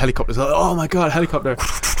does, because the helicopter's like, oh my god, helicopter.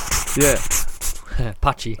 Yeah,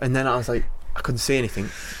 patchy. And then I was like, I couldn't see anything,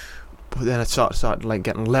 but then it started like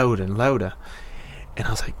getting louder and louder, and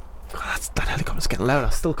I was like, God, that helicopter's getting louder.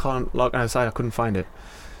 I still can't look outside. I couldn't find it,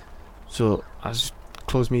 so I just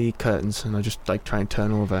closed my curtains and I just like try and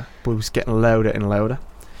turn over, but it was getting louder and louder,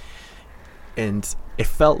 and it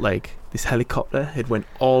felt like this helicopter had went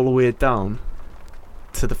all the way down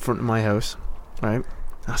to the front of my house, right? And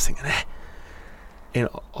I was thinking, and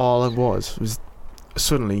all it was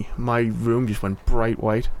suddenly my room just went bright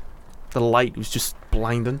white. The light was just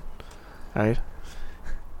blinding, right?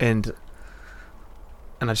 And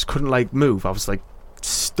I just couldn't like move. I was like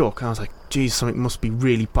stuck, and I was like, geez, something must be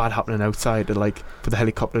really bad happening outside to like for the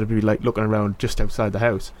helicopter to be like looking around just outside the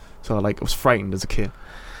house. So I was frightened as a kid.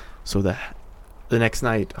 So the next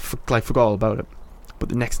night I forgot all about it, but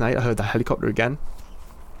the next night I heard the helicopter again,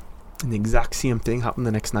 and the exact same thing happened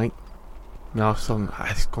the next night. And I was thinking,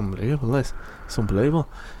 it's unbelievable, it's unbelievable.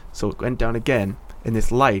 So it went down again, and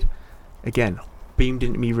this light again beamed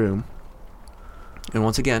into my room, and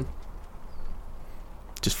once again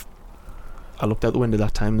I looked out the window.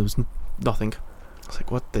 That time there was nothing. I was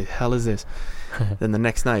like, what the hell is this? Then the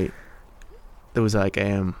next night there was like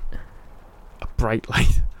a bright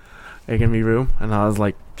light in my room, and I was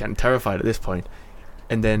like getting terrified at this point.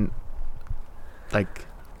 And then like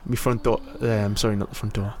my front door, sorry, not the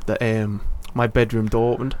front door, my bedroom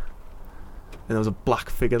door opened, and there was a black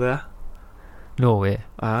figure there. No way.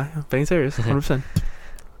 I'm being serious, 100%.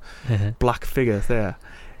 Black figure there,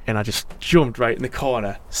 and I just jumped right in the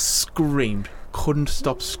corner, screamed, couldn't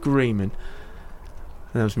stop screaming,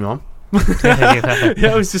 and that was my mum.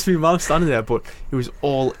 Yeah, it was just my mum standing there, but it was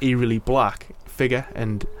all eerily black figure,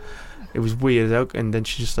 and it was weird out. And then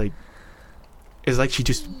she just like, it's like she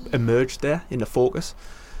just emerged there into focus,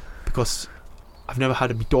 because I've never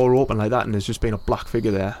had a door open like that, and there's just been a black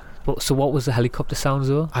figure there. But so what was the helicopter sounds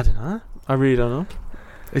though? I don't know. I really don't know.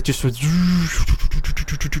 It just was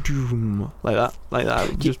like that.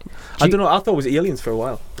 I don't know. I thought it was aliens for a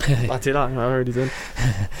while. I did. I already did.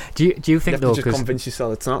 Do you think you have though? To just convince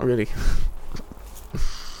yourself it's not really.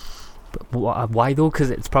 Why though? Because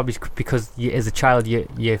it's probably because as a child you're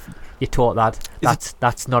taught that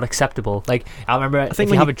that's not acceptable. Like I remember, I think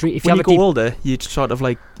if you have a dream, if when you go older, you sort of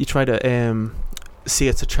like you try to see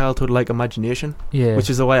it's a childhood like imagination. Yeah. Which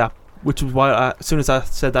is why as soon as I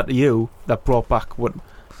said that to you, that brought back what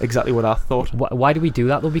exactly what I thought. Why do we do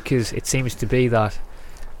that though? Because it seems to be that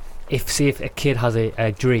if a kid has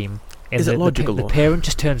a dream, and Is it logical? The parent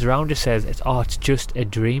just turns around and just says, it's just a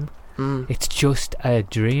dream. It's just a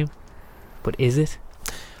dream. But is it?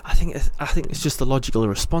 I think it's just the logical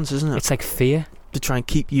response, isn't it? It's like fear. To try and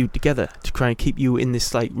keep you together, to try and keep you in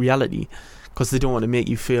this like reality, because they don't want to make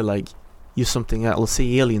you feel like you're something else.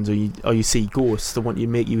 See aliens or you see ghosts. They want you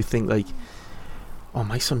to make you think like, oh,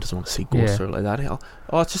 my son doesn't want to see ghosts or like that.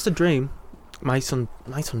 Oh, it's just a dream. My son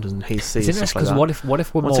doesn't hate see stuff like that. What if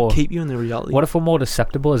we're wants more to keep you in the reality? What if we're more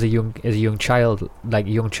susceptible as a young child, like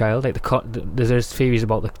there's theories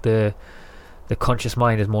about the conscious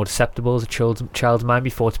mind is more susceptible as a child's mind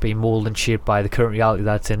before it's being moulded and shaped by the current reality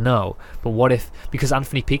that it's in now. But what if, because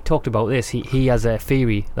Anthony Peake talked about this, he has a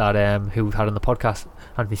theory that who we've had on the podcast,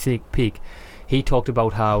 Anthony Peake, he talked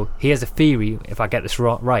about how he has a theory, if I get this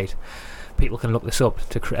right, people can look this up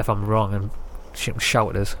if I'm wrong and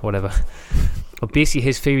shout at us, whatever. But basically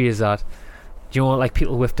his theory is that, you know, like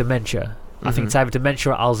people with dementia, I think it's either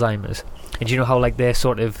dementia or Alzheimer's, and you know how like they're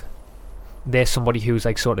somebody who's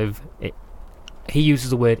like sort of, he uses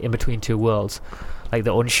the word in between two worlds, like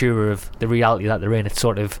they're unsure of the reality that they're in. It's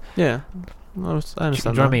sort of, yeah, I understand. Do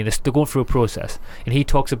you know what I mean? They're going through a process, and he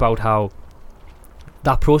talks about how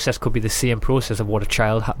that process could be the same process of what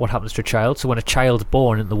happens to a child. So when a child's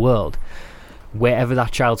born in the world, wherever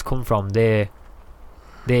that child's come from, their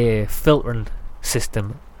filtering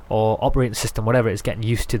system or operating system, whatever it is, getting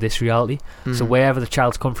used to this reality. So wherever the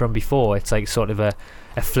child's come from before, it's like sort of a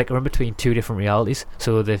flicker in between two different realities.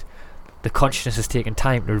 So the consciousness has taken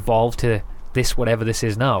time to evolve to this, whatever this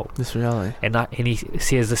is now, this reality, and he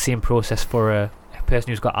says the same process for a person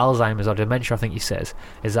who's got Alzheimer's or dementia. I think he says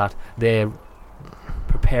is that they're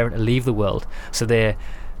preparing to leave the world, so their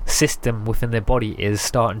system within their body is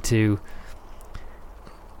starting to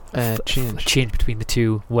change between the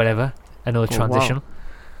two, whatever, another transition.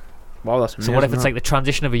 Wow, that's amazing. So what if it's like the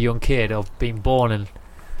transition of a young kid of being born and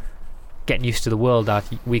getting used to the world, that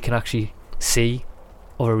we can actually see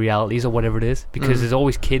other realities or whatever it is, because there's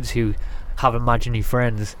always kids who have imaginary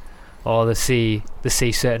friends, or they see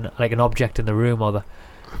certain, like an object in the room or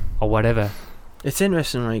whatever. It's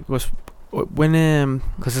interesting, right? When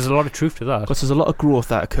because there's a lot of truth to that. Because there's a lot of growth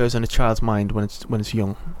that occurs in a child's mind when it's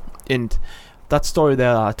young, and that story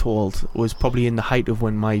there that I told was probably in the height of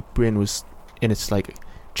when my brain was in its like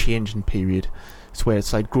changing period. It's where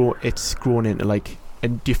it's like grown into like a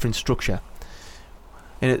different structure.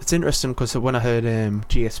 And it's interesting because when I heard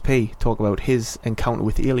GSP talk about his encounter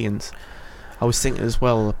with aliens, I was thinking as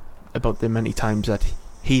well about the many times that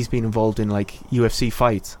he's been involved in like UFC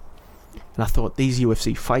fights, and I thought these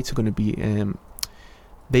UFC fights are going to be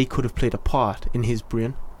they could have played a part in his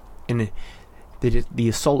brain, and the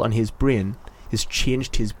assault on his brain has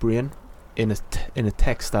changed his brain in a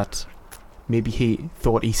text that maybe he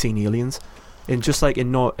thought he seen aliens, and just like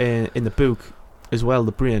in the book as well,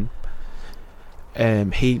 The Brain.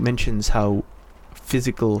 He mentions how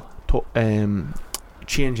physical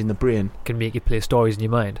change in the brain can make you play stories in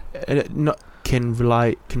your mind.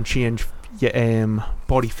 Can change your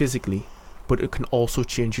body physically, but it can also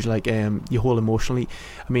change you like your whole emotionally.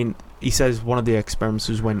 I mean, he says one of the experiments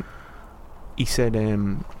was when he said I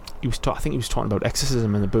think he was talking about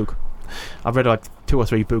exorcism in the book. I've read like 2 or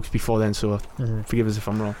 3 books before then, so forgive us if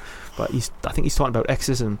I'm wrong. But I think he's talking about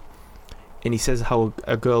exorcism. And he says how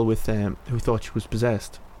a girl with who thought she was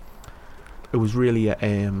possessed, it was really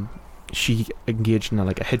she engaged in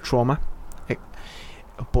like a head trauma,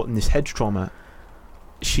 but in this head trauma,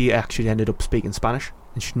 she actually ended up speaking Spanish,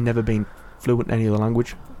 and she'd never been fluent in any other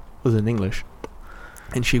language other than English,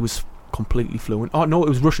 and she was completely fluent. Oh no, it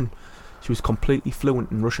was Russian. She was completely fluent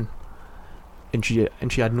in Russian, and she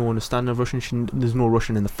had no understanding of Russian. There's no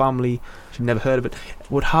Russian in the family. She'd never heard of it.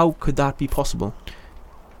 But how could that be possible?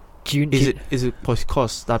 Is it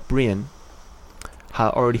because that brain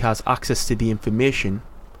already has access to the information,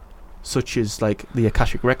 such as like the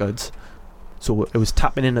Akashic records, so it was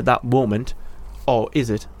tapping in at that moment, or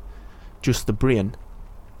is it just the brain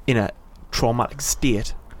in a traumatic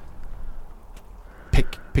state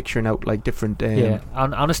picturing out like different I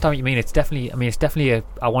understand what you mean. It's definitely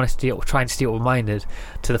I want to try and stay open-minded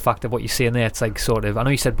to the fact of what you're saying there. It's like sort of, I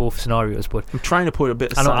know you said both scenarios, but I'm trying to put a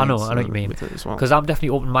bit of I know what you mean, because I'm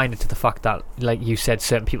definitely open-minded to the fact that, like you said,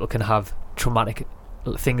 certain people can have traumatic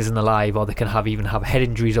things in their life, or they can even have head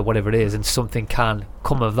injuries or whatever it is, and something can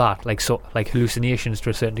come of that, like hallucinations to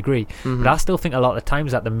a certain degree. But I still think a lot of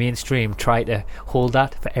times that the mainstream try to hold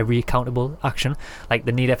that for every accountable action. Like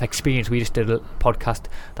the near-death experience, we just did a podcast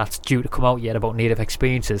that's due to come out yet about near-death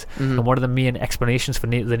experiences, and one of the main explanations for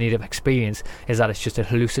the near-death experience is that it's just a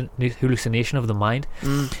hallucination of the mind.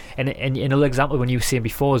 And another example, when you were saying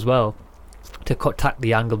before as well, to tack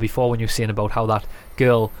the angle before, when you were saying about how that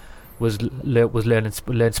girl was learning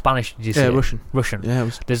Spanish, did you say? Russian. Yeah,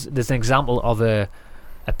 there's an example of a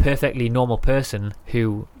perfectly normal person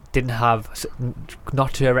who didn't have,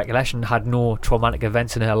 not to her recollection, had no traumatic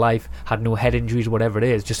events in her life, had no head injuries, whatever it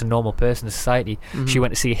is, just a normal person in society. She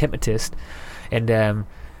went to see a hypnotist, and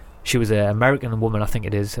she was an American woman, I think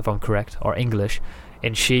it is, if I'm correct, or English,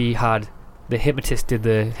 and the hypnotist did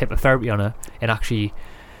the hypnotherapy on her and actually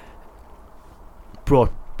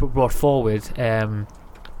brought forward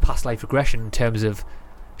past life regression, in terms of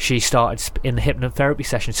she started in the hypnotherapy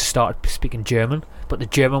sessions, she started speaking German, but the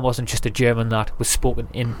German wasn't just a German that was spoken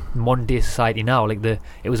in modern day society now. Like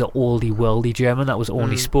it was an oldie worldy German that was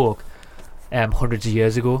only spoke hundreds of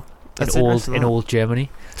years ago in old Germany.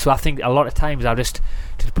 So I think a lot of times,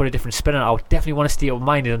 to put a different spin on it, I would definitely want to stay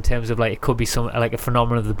open-minded in terms of like it could be some like a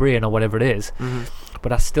phenomenon of the brain or whatever it is.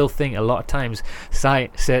 But I still think a lot of times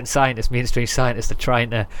certain scientists, mainstream scientists, are trying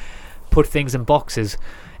to put things in boxes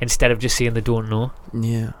instead of just saying they don't know.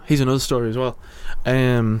 Yeah, here's another story as well.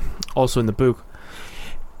 Also in the book,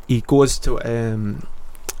 he goes to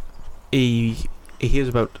he hears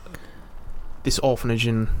about this orphanage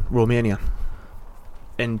in Romania,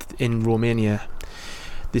 and in Romania,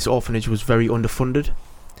 this orphanage was very underfunded.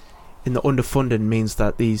 And the underfunding means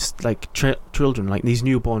that these like children, like these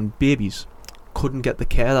newborn babies, couldn't get the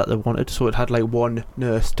care that they wanted. So it had like one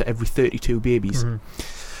nurse to every 32 babies.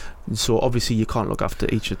 And so obviously you can't look after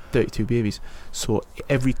each of 32 babies. So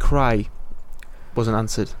every cry wasn't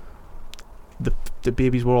answered. The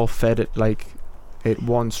babies were all fed at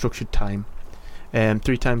one structured time, 3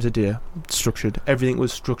 times a day, structured. Everything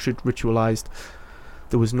was structured, ritualized.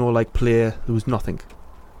 There was no like play. There was nothing.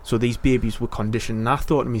 So these babies were conditioned. And I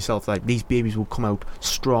thought to myself, like, these babies will come out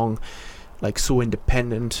strong, like so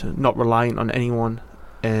independent, not reliant on anyone.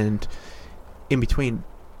 And in between,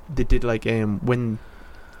 they did like when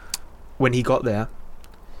he got there,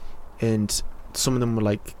 and some of them were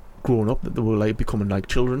like growing up, that they were like becoming like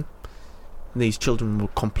children, and these children were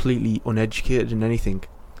completely uneducated in anything,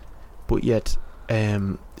 but yet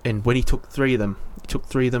and when he took 3 of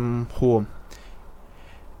them home,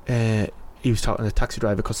 he was talking to the taxi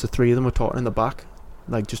driver, because the 3 of them were talking in the back,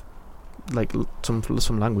 like just like some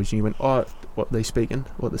language, and he went, oh, what are they speaking,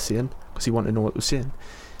 what they're saying, because he wanted to know what they were saying.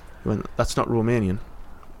 He went, that's not Romanian.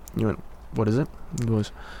 He went, what is it? He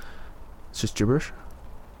goes, it's just gibberish.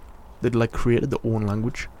 They'd like created their own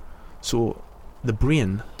language. So the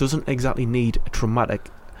brain doesn't exactly need a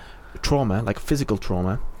trauma, like physical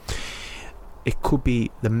trauma. It could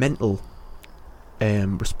be the mental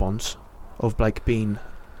response of like being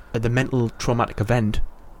the mental traumatic event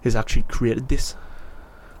has actually created this.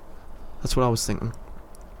 That's what I was thinking.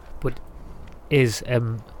 But is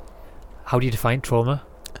how do you define trauma?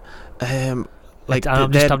 Like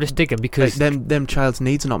I'm just digging, because like them child's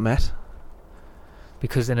needs are not met.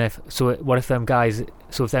 Because then what if them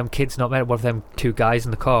kids not met, what if them 2 guys in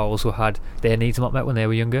the car also had their needs not met when they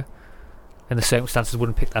were younger, and the circumstances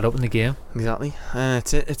wouldn't pick that up in the game? Exactly.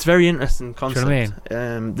 It's very interesting concept. Do you know what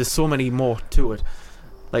I mean? There's so many more to it.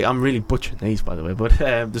 Like, I'm really butchering these, by the way, but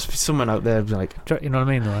there's someone out there who's like, you know what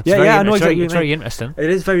I mean, though? I know exactly. It's very interesting. It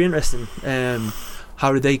is very interesting.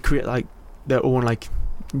 How do they create like their own like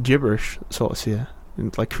gibberish, sort of, say,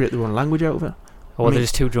 and like create their own language out of it? Or they're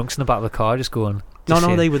just 2 drunks in the back of the car just going.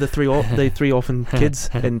 No, they were the 3 orphan kids,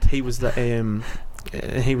 and he was the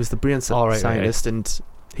brain scientist, and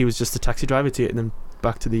he was just the taxi driver taking them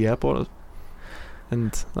back to the airport.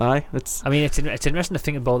 And it's interesting to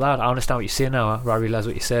think about that. I understand what you're saying now. I realise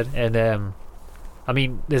what you said, and I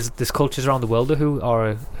mean, there's cultures around the world who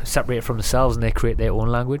are separated from themselves, and they create their own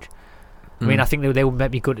language. I mean, I think they would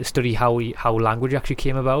maybe good to study how language actually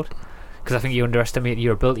came about. Because I think you underestimate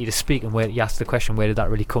your ability to speak, and where you ask the question, where did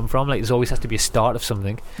that really come from? Like, there's always has to be a start of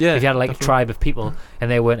something. Yeah, if you had like definitely a tribe of people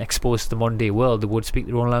and they weren't exposed to the modern day world, they would speak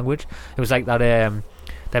their own language. It was like that them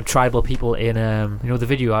tribal people in the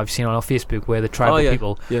video I've seen on our Facebook, where the tribal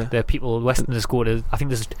people, the people Westerners go to. I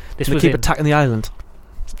think this was keep attacking the island.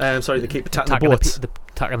 They keep attacking the boats.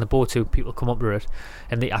 Attacking the boats, who people come up to it,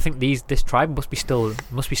 and I think this tribe must be still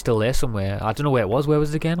there somewhere. I don't know where it was. Where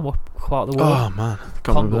was it again? What part of the world? Oh man,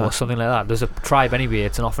 Congo or something like that. There's a tribe anyway.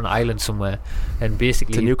 It's off an island somewhere, and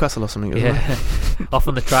basically to Newcastle or something. Yeah, off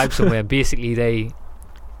on the tribe somewhere. And basically,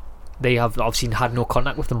 they have obviously had no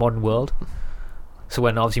contact with the modern world. So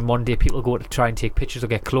when obviously modern day people go to try and take pictures or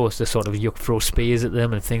get close, they sort of throw spears at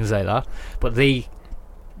them and things like that. But the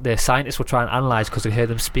scientists were trying to analyse because they heard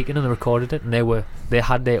them speaking and they recorded it, and they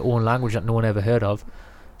had their own language that no one ever heard of.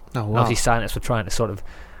 Oh, wow. And obviously scientists were trying to sort of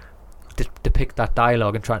depict that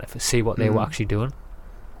dialogue and trying to see what they were actually doing.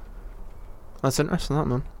 That's interesting, that,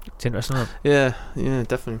 man. It's interesting, isn't Yeah,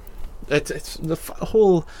 definitely. It's the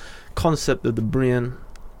whole concept of the brain,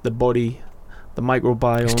 the body, the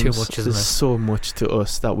microbiome. It's too much, isn't There's it? so much to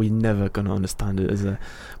us that we're never going to understand it, is there?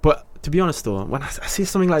 But to be honest, though, when I see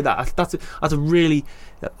something like that, that's a really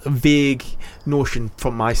vague notion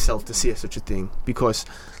from myself to say such a thing, because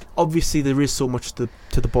obviously there is so much to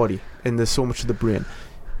the body and there's so much to the brain.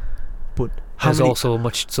 But There's also so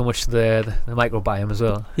much to the microbiome as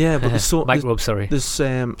well. Yeah, but there's microbes. There's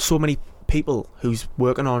so many people who's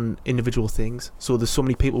working on individual things. So there's so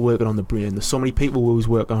many people working on the brain. There's so many people who's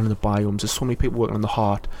working on the biomes. There's so many people working on the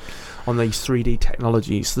heart, on these 3D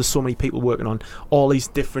technologies. There's so many people working on all these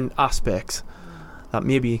different aspects that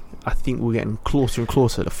maybe I think we're getting closer and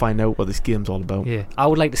closer to find out what this game's all about. Yeah, I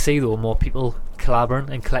would like to see though more people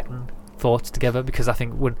collaborating and collecting thoughts together, because I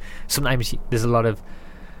think sometimes there's a lot of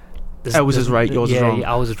Ours is right, yours is wrong.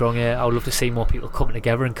 Yeah, ours is wrong. Yeah, I would love to see more people coming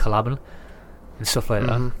together and collabing and stuff like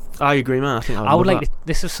that. I agree, man. I think I would like to,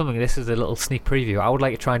 this is a little sneak preview. I would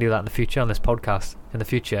like to try and do that in the future on this podcast. In the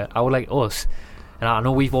future, I would like us, and I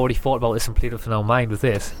know we've already thought about this and played it in our mind with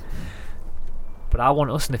this, but I want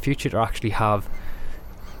us in the future to actually have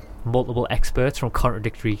multiple experts from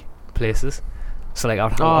contradictory places. So like I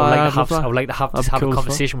would like to have a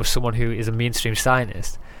conversation with someone who is a mainstream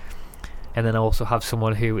scientist, and then I also have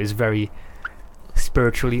someone who is very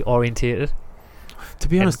spiritually orientated. To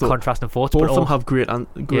be honest, though, contrasting thoughts, both of them have great.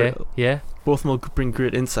 Yeah. Both of them will bring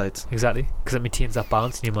great insights. Exactly, because it maintains that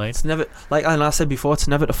balance in your mind. It's never, like I said before, it's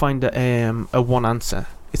never to find a one answer.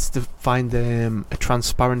 It's to find a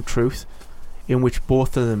transparent truth in which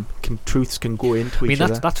both of them truths can go into each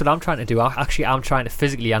other. That's what I'm trying to do. I'm trying to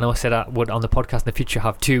physically. I know I said I would on the podcast in the future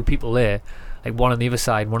have two people there, like one on the other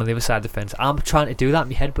side, one on the other side of the fence. I'm trying to do that in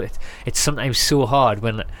my head, but it's sometimes so hard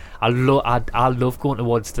when I love going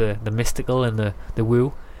towards the mystical and the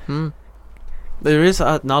woo. There is,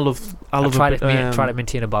 I try to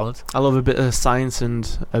maintain a balance. I love a bit of science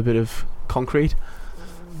and a bit of concrete,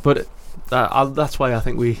 but that's why I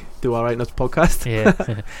think we do all right in this podcast.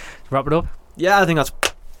 Yeah. Wrap it up. Yeah, I think that's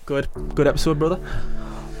good. Good episode, brother.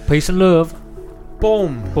 Peace and love.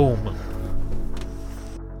 Boom.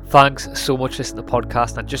 Thanks so much for listening to the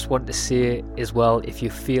podcast. I just wanted to say as well, if you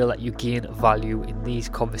feel that you gain value in these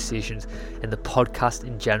conversations and the podcast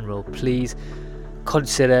in general, please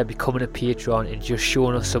consider becoming a patron and just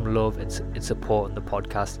showing us some love and supporting the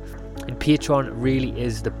podcast. And Patreon really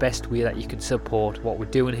is the best way that you can support what we're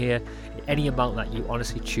doing here. Any amount that you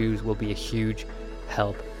honestly choose will be a huge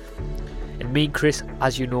help. And me and Chris,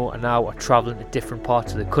 as you know, are travelling to different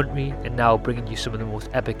parts of the country and now bringing you some of the most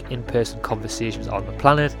epic in-person conversations on the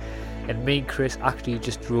planet. And me and Chris actually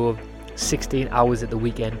just drove 16 hours at the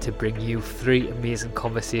weekend to bring you 3 amazing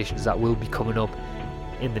conversations that will be coming up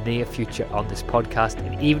in the near future on this podcast.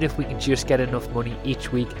 And even if we can just get enough money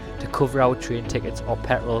each week to cover our train tickets or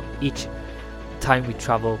petrol each time we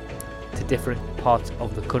travel to different parts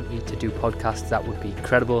of the country to do podcasts, that would be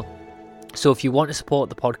incredible. So if you want to support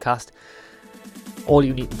the podcast, all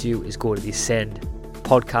you need to do is go to the Ascend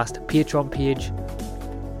Podcast Patreon page.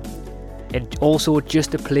 And also,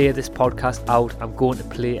 just to play this podcast out, I'm going to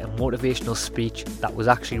play a motivational speech that was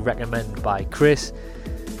actually recommended by Chris.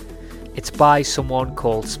 It's by someone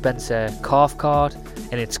called Spencer Cathcart,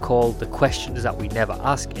 and it's called The Questions That We Never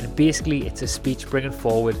Ask. And basically, it's a speech bringing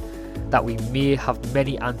forward that we may have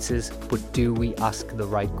many answers, but do we ask the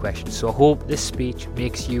right questions? So I hope this speech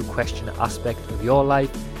makes you question an aspect of your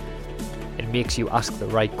life and makes you ask the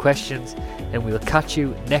right questions. And we'll catch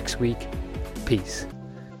you next week. Peace.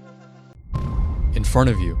 In front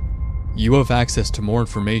of you, you have access to more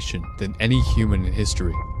information than any human in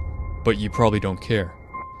history, but you probably don't care.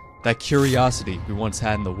 That curiosity we once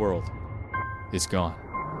had in the world is gone.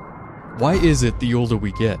 Why is it the older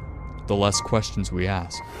we get, the less questions we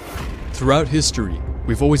ask? Throughout history,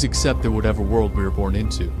 we've always accepted whatever world we were born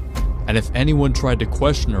into, and if anyone tried to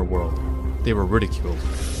question our world, they were ridiculed.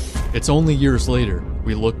 It's only years later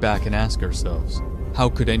we look back and ask ourselves, how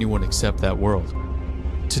could anyone accept that world?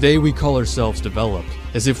 Today we call ourselves developed,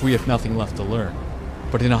 as if we have nothing left to learn.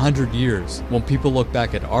 But in 100 years, when people look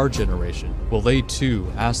back at our generation, will they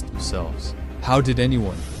too ask themselves, how did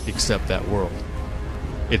anyone accept that world?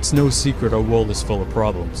 It's no secret our world is full of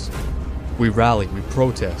problems. We rally, we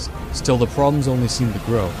protest, still the problems only seem to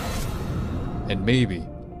grow. And maybe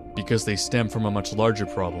because they stem from a much larger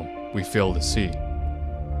problem we fail to see.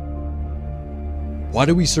 Why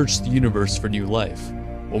do we search the universe for new life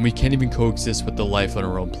when we can't even coexist with the life on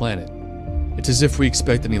our own planet? It's as if we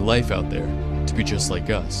expect any life out there to be just like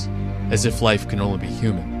us, as if life can only be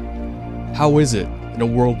human. How is it, in a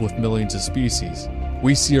world with millions of species,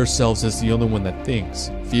 we see ourselves as the only one that thinks,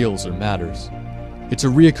 feels, or matters? It's a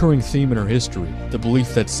reoccurring theme in our history, the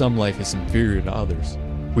belief that some life is inferior to others.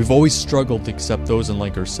 We've always struggled to accept those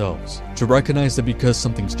unlike ourselves, to recognize that because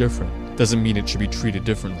something's different doesn't mean it should be treated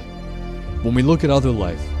differently. When we look at other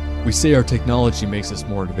life, we say our technology makes us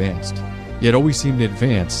more advanced, yet all we seem to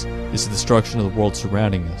advance is the destruction of the world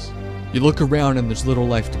surrounding us. You look around and there's little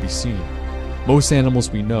life to be seen. Most animals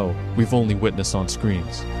we know, we've only witnessed on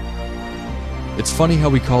screens. It's funny how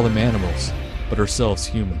we call them animals, but ourselves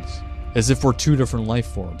humans, as if we're two different life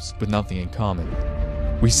forms with nothing in common.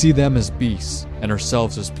 We see them as beasts and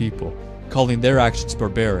ourselves as people, calling their actions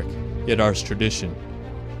barbaric, yet ours tradition.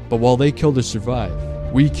 But while they kill to survive,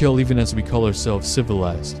 we kill even as we call ourselves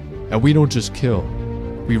civilized. And we don't just kill,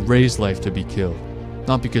 we raise life to be killed.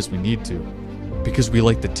 Not because we need to, because we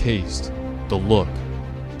like the taste, the look,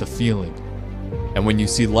 the feeling. And when you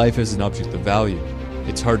see life as an object of value,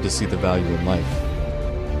 it's hard to see the value in life.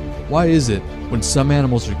 Why is it when some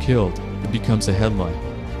animals are killed, it becomes a headline?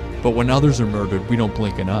 But when others are murdered, we don't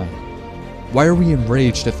blink an eye. Why are we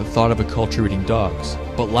enraged at the thought of a culture eating dogs,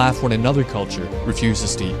 but laugh when another culture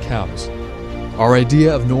refuses to eat cows? Our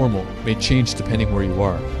idea of normal may change depending where you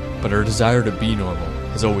are, but our desire to be normal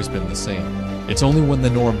has always been the same. It's only when the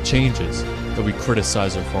norm changes that we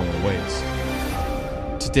criticize our former ways.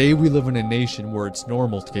 Today we live in a nation where it's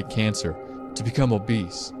normal to get cancer, to become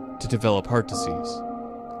obese, to develop heart disease.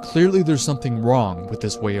 Clearly there's something wrong with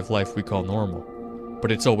this way of life we call normal.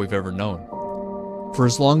 But it's all we've ever known. For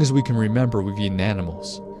as long as we can remember, we've eaten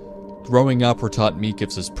animals. Growing up, we're taught meat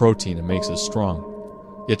gives us protein and makes us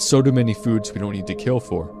strong. Yet so do many foods we don't need to kill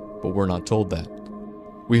for, but we're not told that.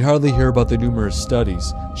 We hardly hear about the numerous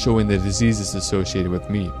studies showing the diseases associated with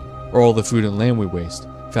meat, or all the food and land we waste,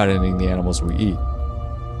 fattening the animals we eat.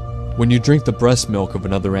 When you drink the breast milk of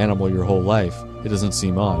another animal your whole life, it doesn't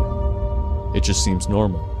seem odd. It just seems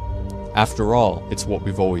normal. After all, it's what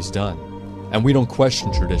we've always done. And we don't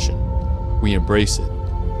question tradition, we embrace it.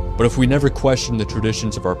 But if we never questioned the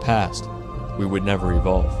traditions of our past, we would never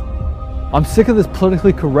evolve. I'm sick of this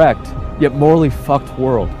politically correct, yet morally fucked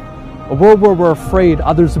world. A world where we're afraid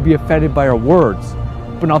others will be offended by our words,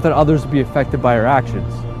 but not that others will be affected by our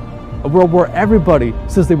actions. A world where everybody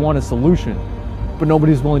says they want a solution, but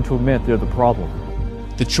nobody's willing to admit they're the problem.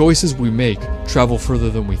 The choices we make travel further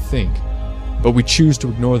than we think, but we choose to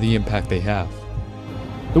ignore the impact they have.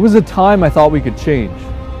 There was a time I thought we could change,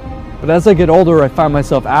 but as I get older I find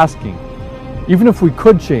myself asking, even if we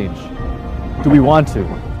could change, do we want to?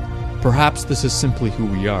 Perhaps this is simply who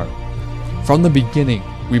we are. From the beginning,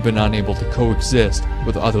 we've been unable to coexist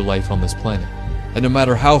with other life on this planet, and no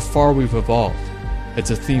matter how far we've evolved,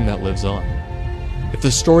 it's a theme that lives on. If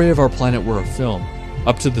the story of our planet were a film,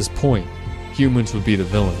 up to this point, humans would be the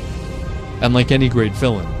villain. And like any great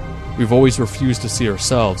villain, we've always refused to see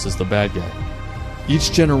ourselves as the bad guy.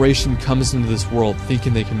 Each generation comes into this world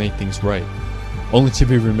thinking they can make things right, only to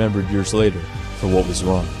be remembered years later for what was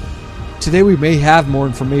wrong. Today we may have more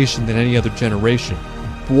information than any other generation,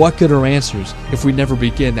 but what good are answers if we never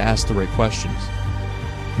begin to ask the right questions?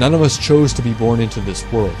 None of us chose to be born into this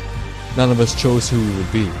world. None of us chose who we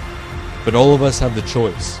would be. But all of us have the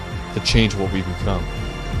choice to change what we become.